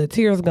 good,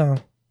 tears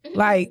gone.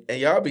 Like, and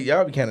y'all be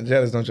kind of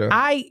jealous, don't y'all?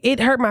 It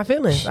hurt my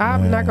feelings.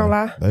 I'm not gonna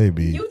lie.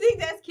 Baby. You think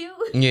that's cute?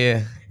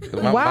 Yeah.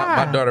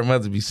 Why? My daughter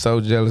mother be so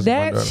jealous.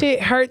 That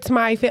shit hurts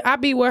my feelings. I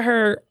be with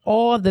her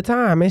all the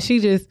time, and she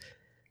just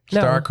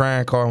start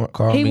crying. Call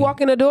he me. He walk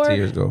in the door.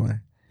 Tears go away.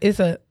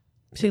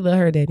 She love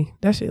her daddy.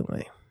 That shit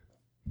lame.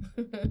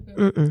 I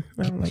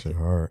don't like shit it.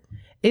 Hard.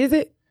 Is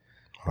it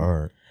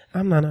hard?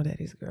 I'm not no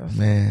daddy's girl.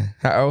 Man,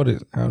 how old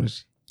is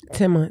she?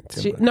 10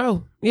 months. She's 10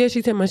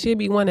 months. She'll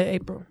be 1 in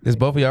April. Is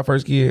both of y'all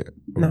first kid?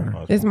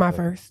 No, it's my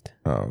first.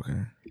 Oh,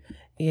 okay.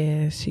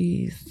 Yeah,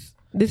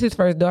 this is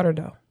first daughter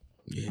though.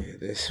 Yeah,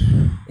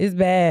 it's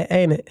bad,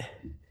 ain't it?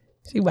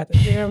 She about to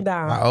tear him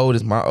down. My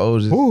oldest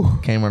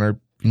came on her,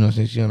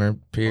 since she on her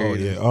period. Oh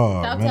yeah.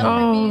 Oh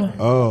man.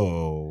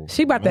 Oh.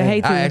 She about to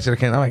hate you. I asked her,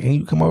 I'm like, can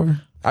you come over?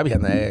 I be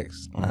having to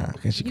ask.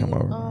 Can she come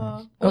over?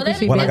 What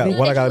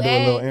I gotta do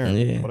a little errand?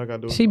 Yeah. What I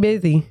gotta do? She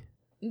busy.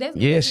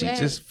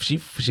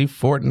 She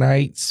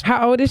fortnights.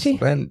 How old is she?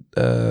 What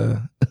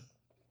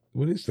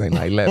is she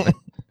like 11?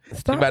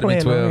 Stop she about to be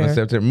 12 in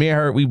September. Me and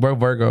her, we both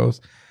Virgos.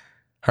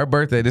 Her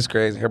birthday, this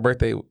crazy. Her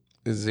birthday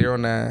is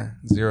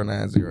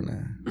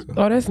 09/09/09. So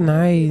oh, that's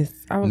nice.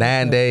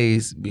 9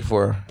 days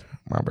before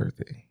my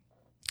birthday.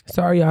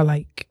 Sorry, y'all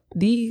like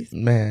these.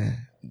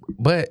 Man,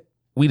 but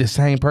we the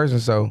same person,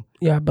 so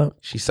yeah, but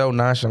she's so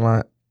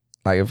nonchalant.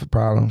 Like if a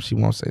problem, she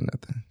won't say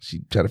nothing. She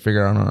try to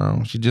figure it out on her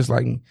own. She just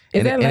like me.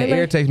 And it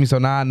irritates me, so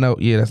now I know.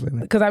 Yeah, that's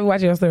Layla. Because I be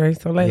watching your story,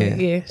 so Layla,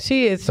 yeah,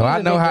 she is. So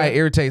I know how it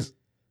irritates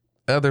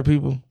other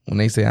people when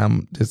they say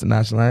I'm just a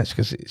nonchalant,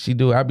 because she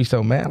do it. I be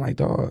so mad, like,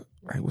 dog,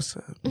 like, what's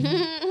up?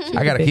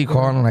 I gotta keep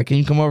calling, like, can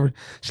you come over?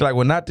 She's like,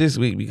 well, not this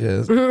week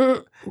because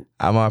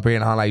I'm on period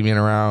and I don't like being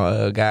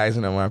around guys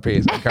and I'm on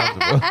period. It's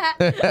uncomfortable.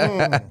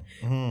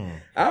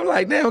 I'm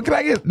like, damn, can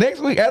I get next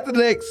week after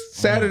next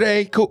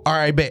Saturday? Cool. All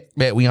right,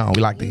 bet we on.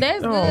 We like that.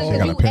 That's good. She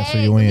gotta pencil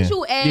you in.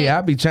 Yeah,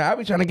 I be trying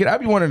to I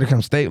be wanting her to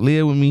come stay,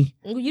 live with me.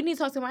 You need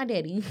to talk to my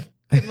daddy.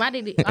 My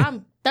daddy,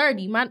 I'm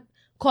 30.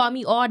 Call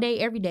me all day,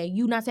 every day.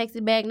 You not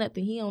texting back,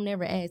 nothing. He don't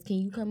never ask, can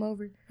you come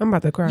over? I'm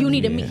about to cry. You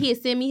need to he'll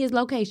send me his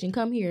location.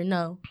 Come here.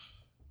 No.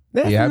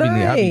 That's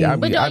nice.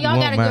 But y'all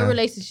got a good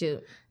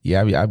relationship.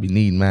 Yeah, I be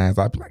needing mine.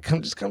 So I be like,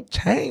 come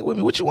chain with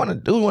me. What you want to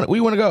do? Where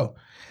you want to go?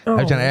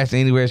 I be trying to ask her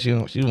anywhere she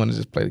want to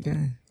just play the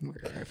game.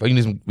 Like, you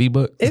need some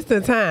V-Bucks? It's the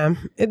time.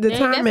 It's the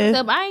time,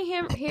 man.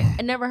 I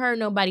ain't never heard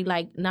nobody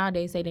like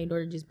nowadays say their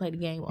daughter just play the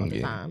game all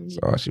the time. That's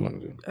all she want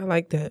to do. I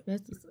like that.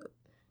 That's what's up.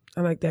 I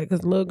like that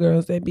because little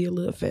girls, they be a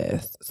little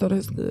fast. So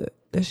that's good.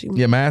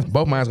 Yeah,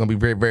 both mine's going to be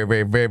very, very,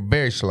 very, very,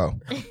 very slow.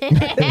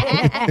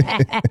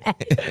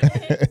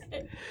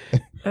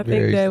 I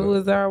think that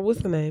was our,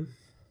 what's the name?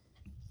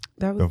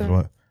 That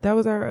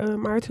was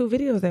our 2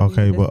 videos. That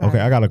okay, but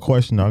I got a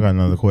question. I got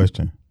another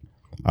question.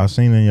 I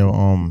seen in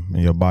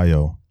your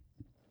bio,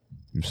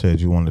 you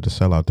said you wanted to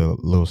sell out the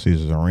Little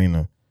Caesars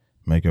Arena,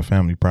 make your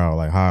family proud.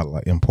 Like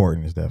how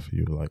important is that for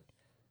you? Like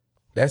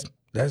that's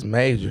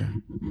major.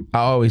 I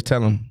always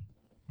tell them,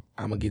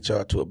 I'm gonna get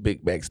y'all to a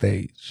big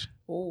backstage.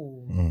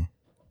 Ooh,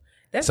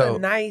 that's a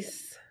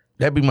nice.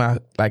 That'd be my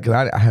cause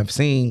I have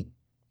seen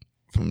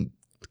from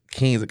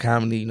Kings of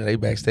Comedy, they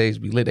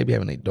backstage be lit. They be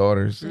having their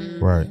daughters,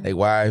 right? Their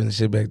wives and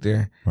shit back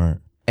there, right?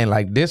 And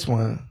like this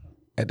one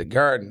at the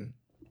Garden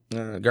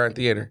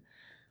Theater,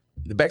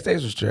 the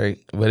backstage was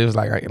straight, but it was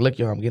like, look,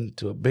 y'all, I'm getting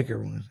to a bigger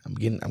one. I'm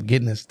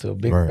getting us to a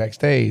bigger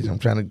backstage. I'm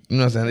trying to, you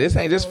know what I'm saying? This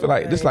ain't just for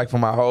this like for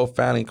my whole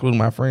family, including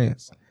my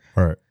friends.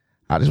 Right.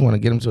 I just want to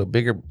get them to a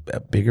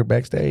bigger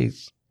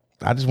backstage.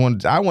 I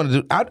want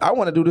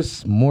to do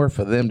this more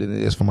for them than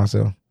it is for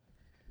myself.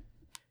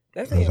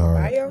 That's in your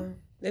bio?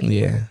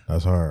 Yeah.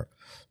 That's hard.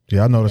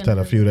 Yeah, I noticed that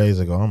a few days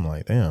ago. I'm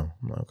like, damn.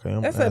 Okay,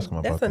 I'm asking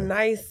about that. That's a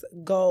nice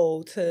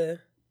goal to.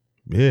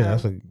 Yeah,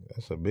 that's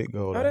a big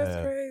goal. Oh,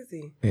 that's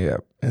crazy. Yeah,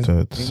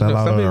 to sell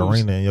out an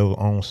arena in your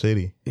own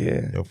city.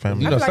 Yeah, your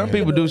family. Some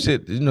people do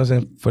shit. You know what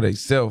I'm saying, for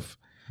themselves.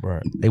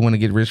 Right. They want to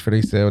get rich for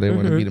themselves. They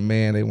want to be the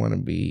man. They want to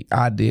be.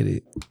 I did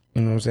it.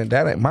 You know what I'm saying?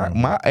 That ain't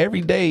my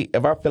every day.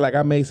 If I feel like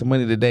I made some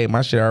money today,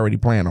 my shit already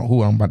planned on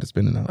who I'm about to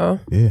spend it on. Oh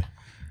yeah,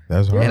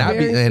 that's hard.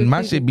 And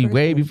my shit be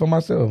way before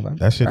myself.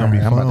 That shit don't be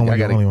fun.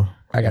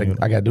 I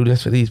gotta do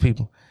this for these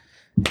people.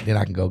 Then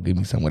I can go give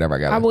me some whatever I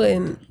got. I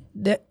wouldn't.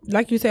 That,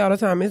 like you say all the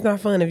time, it's not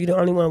fun if you're the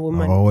only one with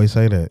money. I always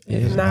say that.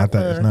 It's not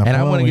fun. It's not and fun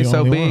I want to get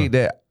so big one.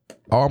 that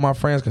all my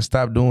friends can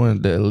stop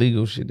doing the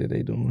illegal shit that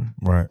they doing.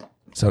 Right.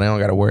 So they don't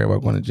got to worry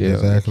about going to jail.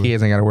 Exactly. The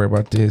kids ain't got to worry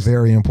about this.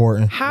 Very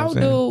important.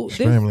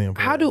 Extremely important.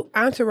 How do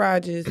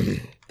entourages?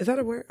 Is that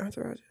a word?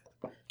 Entourage.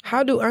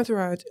 How do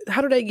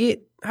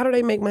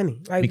they make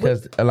money? Like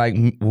because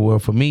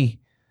for me,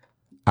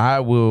 I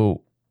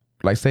will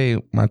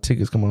say my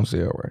tickets come on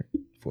sale right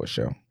for a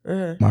show.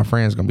 My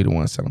friend's gonna be the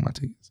one selling my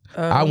tickets.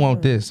 I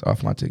want this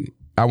off my ticket.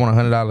 I want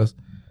 $100.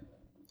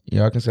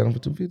 Y'all can sell them for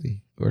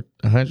 $250 or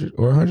 $100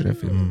 or $150.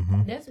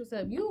 Mm-hmm. That's what's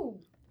up.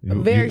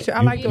 Very true.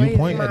 I like the way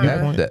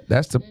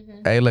that's the.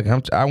 Hey, look,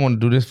 I want to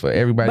do this for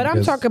everybody. But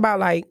I'm talking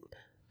about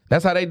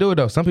that's how they do it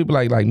though. Some people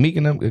like Meek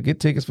and them get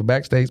tickets for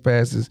backstage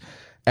passes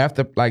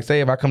after,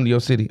 say if I come to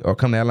your city or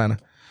come to Atlanta,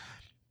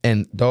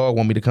 and dog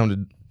want me to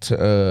come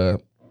to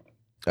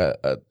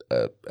a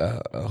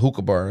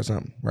hookah bar or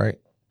something, right?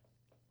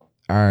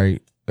 All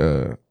right,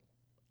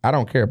 I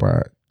don't care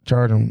about it.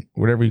 Charge them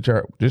whatever you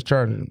charge. Just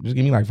charge them. Just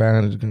give me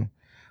 $500 to come.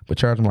 But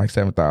charge them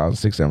 $7,000,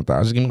 $6,000,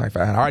 $7,000. Just give me $500.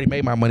 I already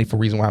made my money for the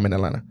reason why I'm in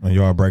Atlanta. And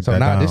y'all break that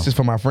down. So now this is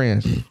for my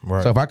friends.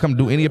 Right. So if I come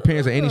do any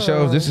appearance at any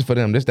shows, this is for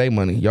them. This their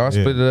money. Y'all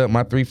split it up.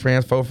 My 3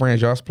 friends, 4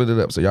 friends, y'all split it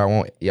up. So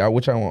y'all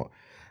what y'all want?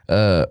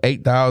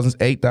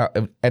 8,000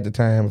 at the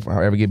time. If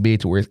I ever get big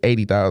to where it's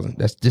 80,000,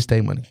 that's just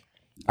their money.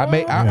 I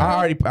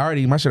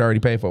already my shit already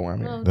paid for one.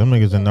 Them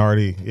niggas done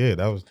already,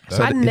 that was.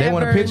 So they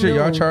want a picture,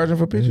 y'all charging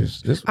for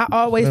pictures. I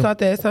always thought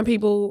that some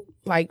people,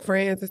 like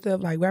friends and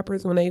stuff, like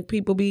rappers, when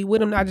people be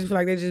with them, I just feel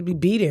like they just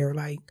be there.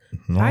 Like,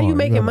 how you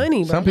making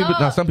money? Bro?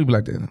 Some people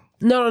like that.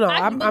 No.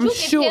 I'm you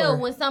sure. can tell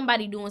when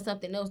somebody doing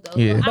something else though.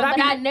 Yeah. But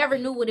I never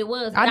knew what it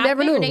was. I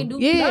never knew. They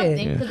do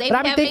something, but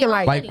I be thinking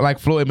like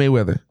Floyd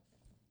Mayweather.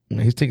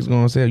 His tickets go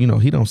on sale. You know,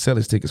 he don't sell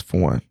his tickets for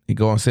one. He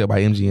go on sale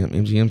by MGM.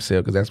 MGM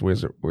sell because that's where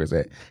it's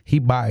at. He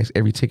buys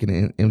every ticket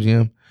in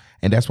MGM,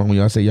 and that's when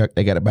y'all say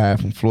they got to buy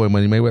it from Floyd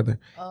Money Mayweather.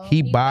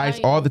 He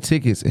buys all the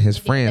tickets, and his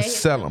friends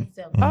sell them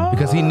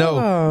because he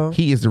know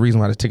he is the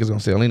reason why the tickets gonna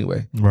sell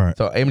anyway. Right.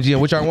 So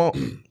MGM, which I want,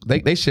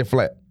 they shit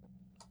flat.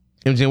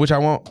 MGM, which I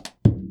want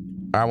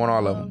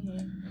all of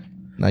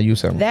them. Now you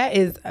sell them. That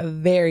is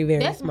very,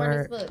 very That's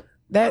smart.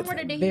 That's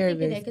very,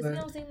 very smart. Because he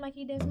don't seem like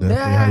he does.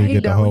 He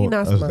don't. He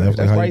not smart.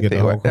 That's how you get the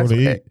whole crew to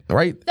eat.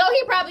 Right. So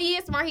he probably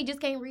is smart. He just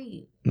can't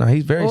read. No,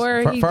 he's very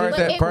Or smart. he Far as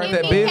just-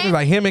 that business,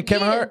 like him and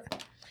Kevin Hart,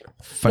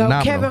 phenomenal.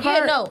 No, Kevin Hart.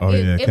 Yeah, no. Oh,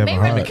 yeah, If Kevin Mayweather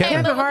Hart. came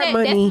Kevin up with Hart that,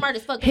 money, that's smart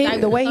as fuck.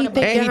 the way he think-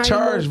 And he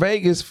charged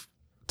Vegas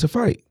to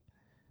fight.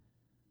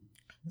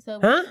 So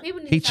Huh?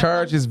 people need He to stop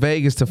charges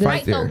Vegas to fight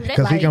Right, so there. that's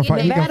Because he can like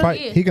fight. He can Nevada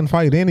fight. is. He can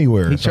fight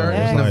anywhere. He So charges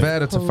it's like,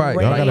 Nevada to fight.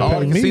 crazy. Like Y'all all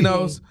gotta the pay me.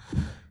 casinos,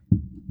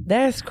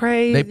 That's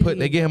crazy.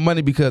 they get him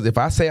money because if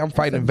I say I'm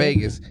fighting in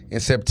Vegas in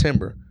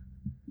September,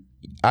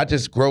 I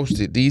just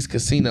grossed these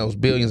casinos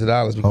billions of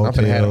dollars because I'm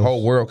gonna have the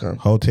whole world come.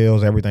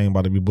 Hotels, everything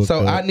about to be booked. So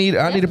up. I need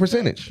a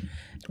percentage,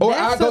 or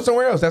I'll go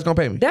somewhere else that's gonna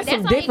pay me. That's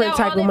some different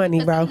type of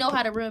money, bro. He know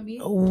how to run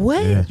business.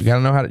 What? Yeah. You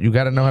gotta know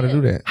how to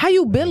do that. How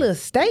you build a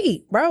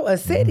state, bro? A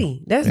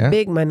city. That's Yeah.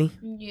 big money.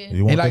 Yeah.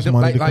 You want And this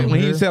money to like come when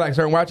he here? said like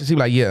certain watches, he be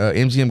like,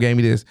 MGM gave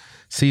me this,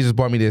 Caesars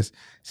bought me this,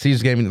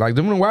 Caesars gave me like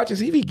them watches.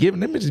 He be giving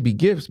them just be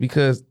gifts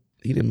because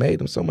he done made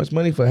them so much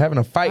money for having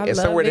a fight I at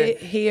love somewhere it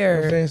that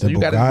here. So The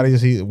you got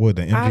Bugattis, the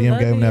MGM love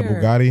gave him that it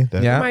here. Bugatti,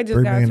 that Yeah. I might just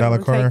 $3 gotta million tell him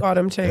to car. take all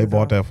them chains They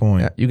bought off. that for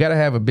him. you gotta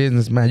have a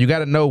business mind. You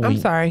gotta know when I'm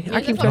sorry.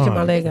 I keep That's touching why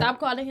my leg Stop up.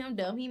 calling him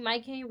dumb. He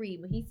might can't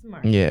read, but he's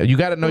smart. Yeah, you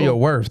gotta know your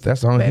worth.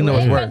 That's the only he know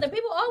his And worth. the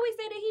people always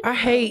say that he. I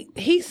hate.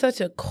 He's such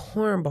a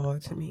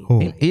cornball to me.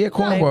 Who? He a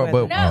cornball,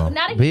 but No, now that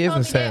he told me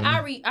business that,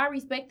 savvy. I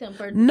respect him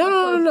for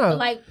No.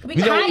 Like because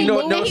You know- I you know-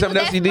 didn't know think something he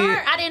was else he that did?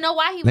 smart. I didn't know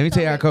why he was. Let me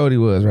tell you how so cold he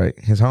was, right?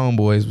 His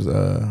homeboys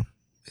was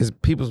his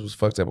peoples was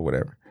fucked up or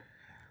whatever.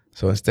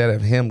 So instead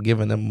of him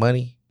giving them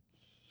money,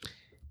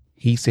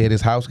 he said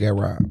his house got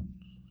robbed.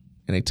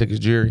 And they took his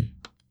jewelry.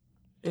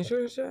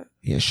 Insurance shop.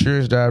 He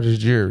insurance jobbed his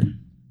jewelry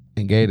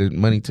and gave the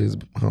money to his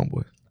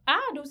homeboys. I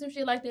do some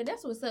shit like that.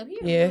 That's what's up. He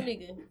a Yeah. real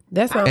nigga.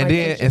 That's not And like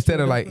then that shit instead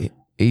you of do. like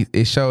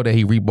it showed that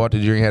he rebought the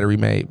jewelry and had it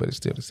remade, but it's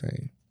still the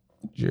same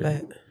jewelry.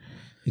 But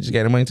He just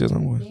gave the money to his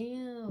homeboys.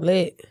 Damn.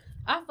 lit.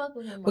 I fuck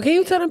with him. Well, can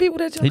you tell them people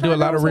that your He car do a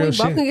lot gone of so real we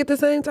both shit. can get the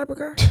same type of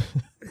car?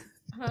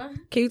 Huh?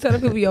 Can you tell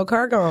them people your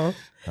car gone?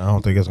 I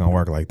don't think it's gonna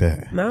work like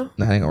that. No.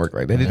 Nah, it ain't gonna work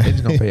like that. They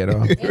just gonna pay it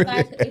off.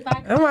 If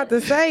I I'm about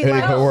to say It ain't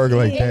like. gonna work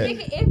like if,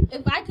 that.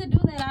 if I could do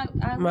that,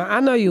 I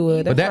know you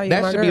would. But That's why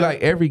that you're should my be girl.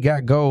 like every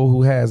guy goal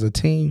who has a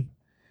team.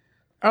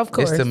 Of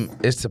course.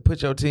 It's to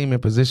put your team in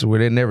position where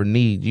they never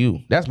need you.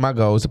 That's my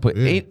goal. Is to put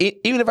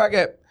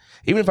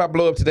even if I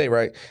blow up today,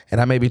 right,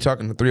 and I may be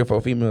talking to 3 or 4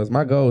 females,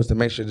 my goal is to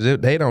make sure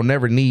that they don't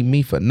never need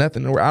me for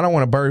nothing. I don't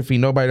want to bird feed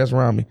nobody that's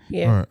around me.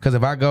 Yeah. Right. Because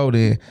if I go,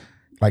 then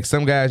like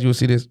some guys, you'll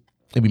see this,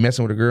 they be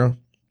messing with a girl,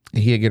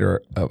 and he'll get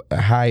her a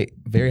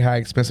very high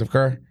expensive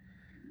car,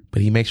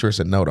 but he makes sure it's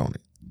a note on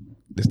it.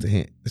 That's the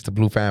hint. It's the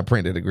blue fine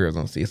print that the girls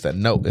don't see. It's a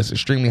note. It's an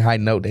extremely high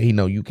note that he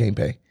know you can't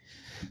pay.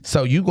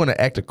 So you're gonna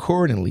act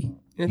accordingly.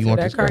 Until you want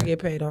that this car car get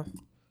paid off.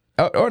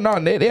 Or no,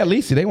 they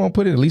lease it. They won't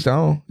put it at least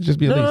on. It just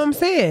be a No, lease. I'm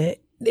saying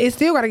it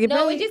still got to get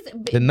No, paid. it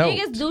just The note.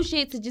 niggas do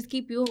shit to just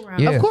keep you around.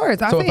 Yeah. Of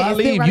course, I So said if I it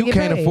still leave, gotta you get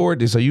can't paid. afford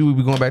this. So you will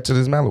be going back to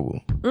this Malibu.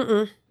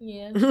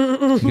 Yeah. You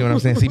know what I'm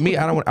saying? See, me,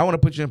 I want to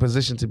put you in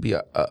position to be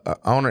a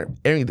owner.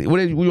 Anything. What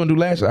did we want to do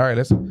last year? All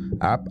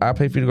right, I'll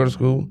pay for you to go to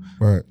school.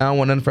 Right. I don't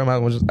want nothing from it.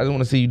 I just want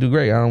to see you do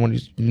great. I don't want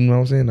you know what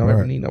I'm saying? I don't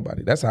ever need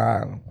nobody. That's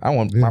how I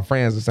want my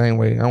friends the same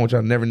way. I don't want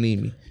y'all to never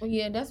need me. Well,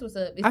 yeah, that's what's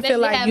up. I feel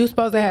like you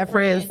supposed to have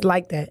friends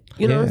like that.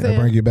 You know what I'm I saying?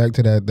 bring you back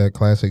to that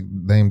classic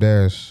Dame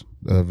Dash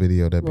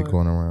video that be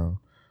going around.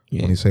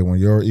 Yeah. When he say, when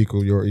you're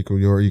equal,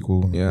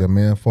 Yeah. your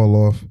man fall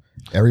off,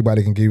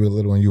 everybody can give you a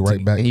little and you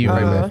right back. And you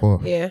right back. for.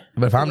 Yeah.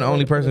 But if I'm the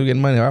only person who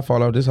getting money, I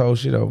fall off this whole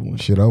shit over.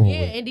 Shit over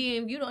Yeah, with. and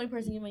then if you the only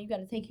person you got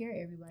to take care of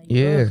everybody.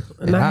 Yeah.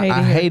 And I hate I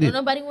it. hate Don't it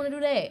nobody want to do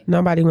that.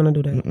 Nobody want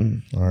to do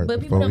that. All right, But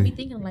people before don't be we,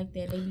 thinking like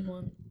that. They be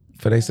want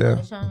for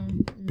themselves.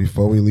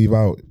 before we leave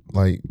out,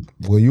 like,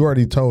 well, you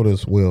already told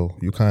us, Will,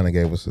 you kind of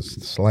gave us a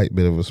slight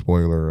bit of a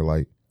spoiler,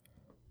 like,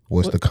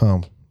 what's to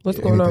come. What's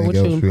going on with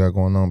Anything else you? we got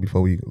going on before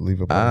we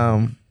leave up?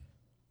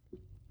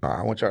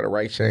 I want y'all to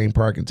write Shane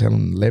Park and tell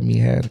him to let me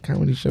have the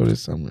comedy show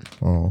this summer.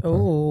 Oh, okay.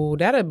 Oh,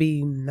 that'd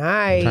be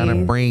nice. Trying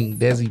to bring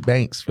Desi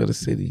Banks for the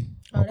city.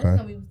 Oh, that's Okay.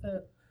 gonna be what's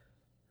up.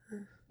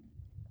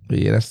 But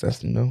yeah,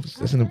 that's you know,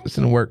 it's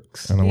in the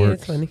works. And it Yeah,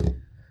 works. it's funny.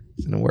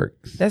 It's in the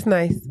works. That's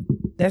nice.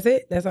 That's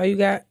it? That's all you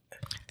got?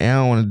 And I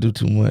don't want to do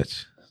too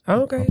much.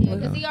 Okay. Yeah,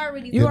 because he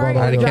already.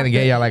 I kind of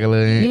gave y'all like a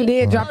little. You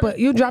did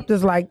you dropped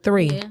us like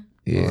 3.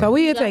 Yeah. So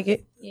we'll take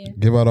it. Yeah.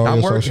 Give out all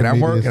I'm your working. social I'm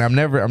medias. working.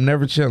 I'm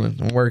never chilling.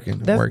 I'm working.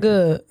 That's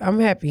good.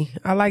 I'm happy.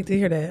 I like to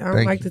hear that. I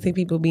don't like to see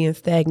people being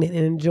stagnant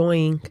and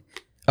enjoying.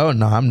 Oh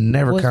no, I'm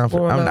never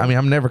comfortable.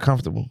 I'm never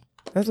comfortable.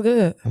 That's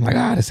good. I'm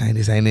like, this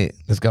ain't it.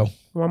 Let's go.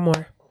 One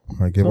more. All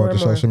right, give out the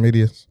social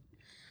medias.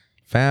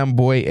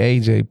 Fanboy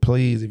AJ,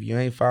 please. If you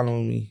ain't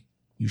following me,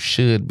 you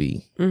should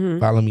be.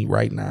 Follow me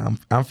right now.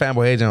 I'm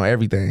Fanboy AJ on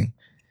everything.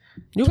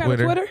 You got a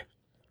Twitter?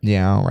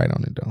 Yeah, I don't write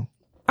on it though.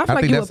 I feel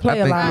like you would play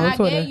a lot on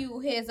Twitter. I gave you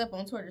heads up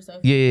on Twitter. So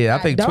I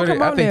think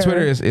Twitter. I think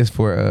Twitter is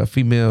for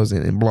females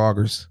and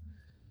bloggers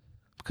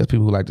because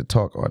people who like to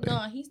talk all day. No,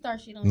 he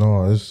starts shit on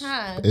Twitter.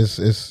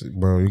 it's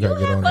bro. You gotta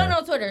get on there. Fun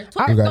on Twitter.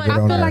 I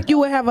feel like you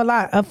would have a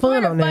lot of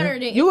fun on there.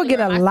 You would get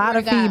a lot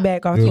of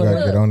feedback on Twitter. You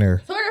gotta get on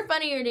there. Twitter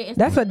funnier than Instagram.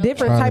 That's a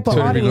different type of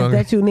audience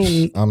that you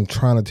need. I'm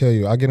trying to tell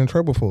you, I get in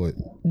trouble for it.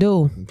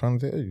 Dude, I'm trying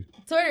to tell you.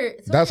 Twitter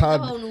That's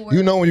how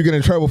you know when you get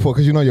in trouble for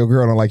because you know your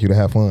girl don't like you to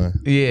have fun.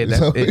 Yeah,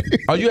 that's it.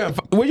 Oh, you have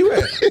where you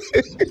at?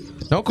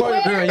 Don't call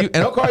your girl. And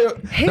don't call your.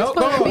 Don't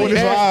call when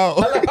it's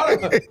loud.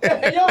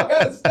 Hey, yo,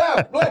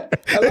 stop.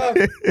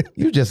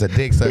 You just a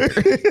dick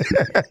sucker.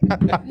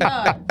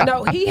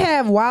 No, he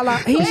have while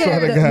he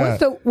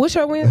had what's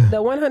your win?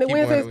 The 100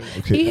 Wednesdays.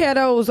 Okay. He had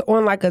those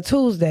on like a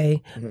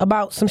Tuesday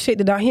about some shit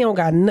that he don't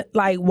got.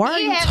 Like, why are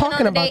you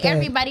talking about that?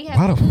 Everybody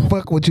why the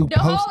fuck would you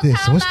post this?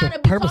 What's the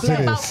purpose of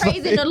this?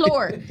 Praising the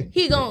Lord,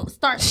 he gonna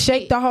start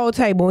shake the whole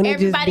table and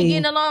everybody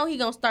getting along. He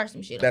gonna start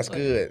some shit. That's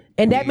good.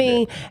 And that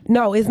mean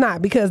no, it's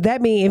not because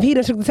that mean if he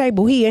done shook the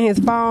table, he in his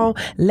phone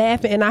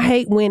laughing. And I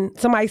hate when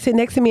somebody sit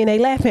next to me and they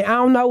laughing. I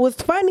don't know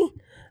what's funny.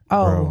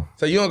 Oh, Bro.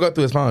 So you don't go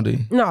through his phone, do you?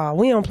 No,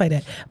 we don't play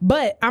that.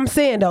 But I'm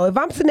saying though, if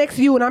I'm sitting next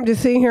to you and I'm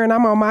just sitting here and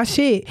I'm on my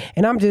shit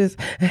and I'm just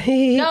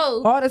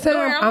all the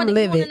time, I'm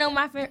livid.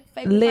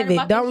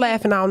 Livid. Don't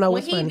laugh and I don't know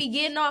what's funny. When he be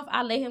getting off,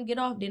 I let him get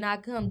off. Then I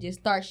come just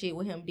start shit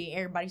with him. Then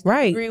everybody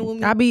start agreeing with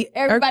me.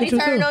 Everybody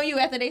turn on you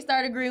after they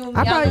start agreeing with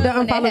me. I probably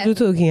done unfollowed you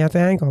too,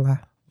 Keontae. I ain't gonna lie.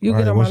 You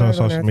get on what's on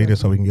social media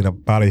so we can get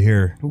up out of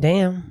here?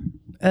 Damn.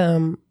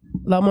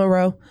 Low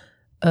Monroe.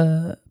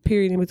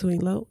 Period in between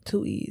low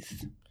 2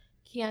 E's.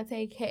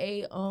 Keontae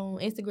K on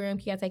Instagram,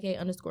 Keontae K _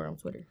 on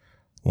Twitter.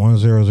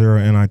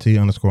 100NIT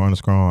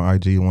 _ on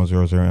IG,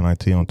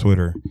 100NIT on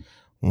Twitter,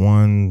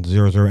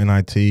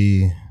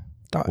 100NIT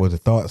with the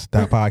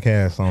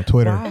thoughts.podcast on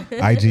Twitter,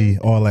 IG,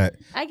 all that.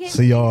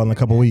 See y'all in a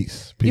couple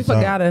weeks. Peace you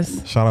forgot out.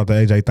 us. Shout out to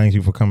AJ. Thank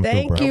you for coming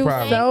through, bro. Thank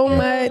you so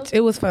much.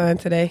 It was fun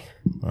today.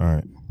 All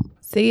right.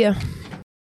 See ya.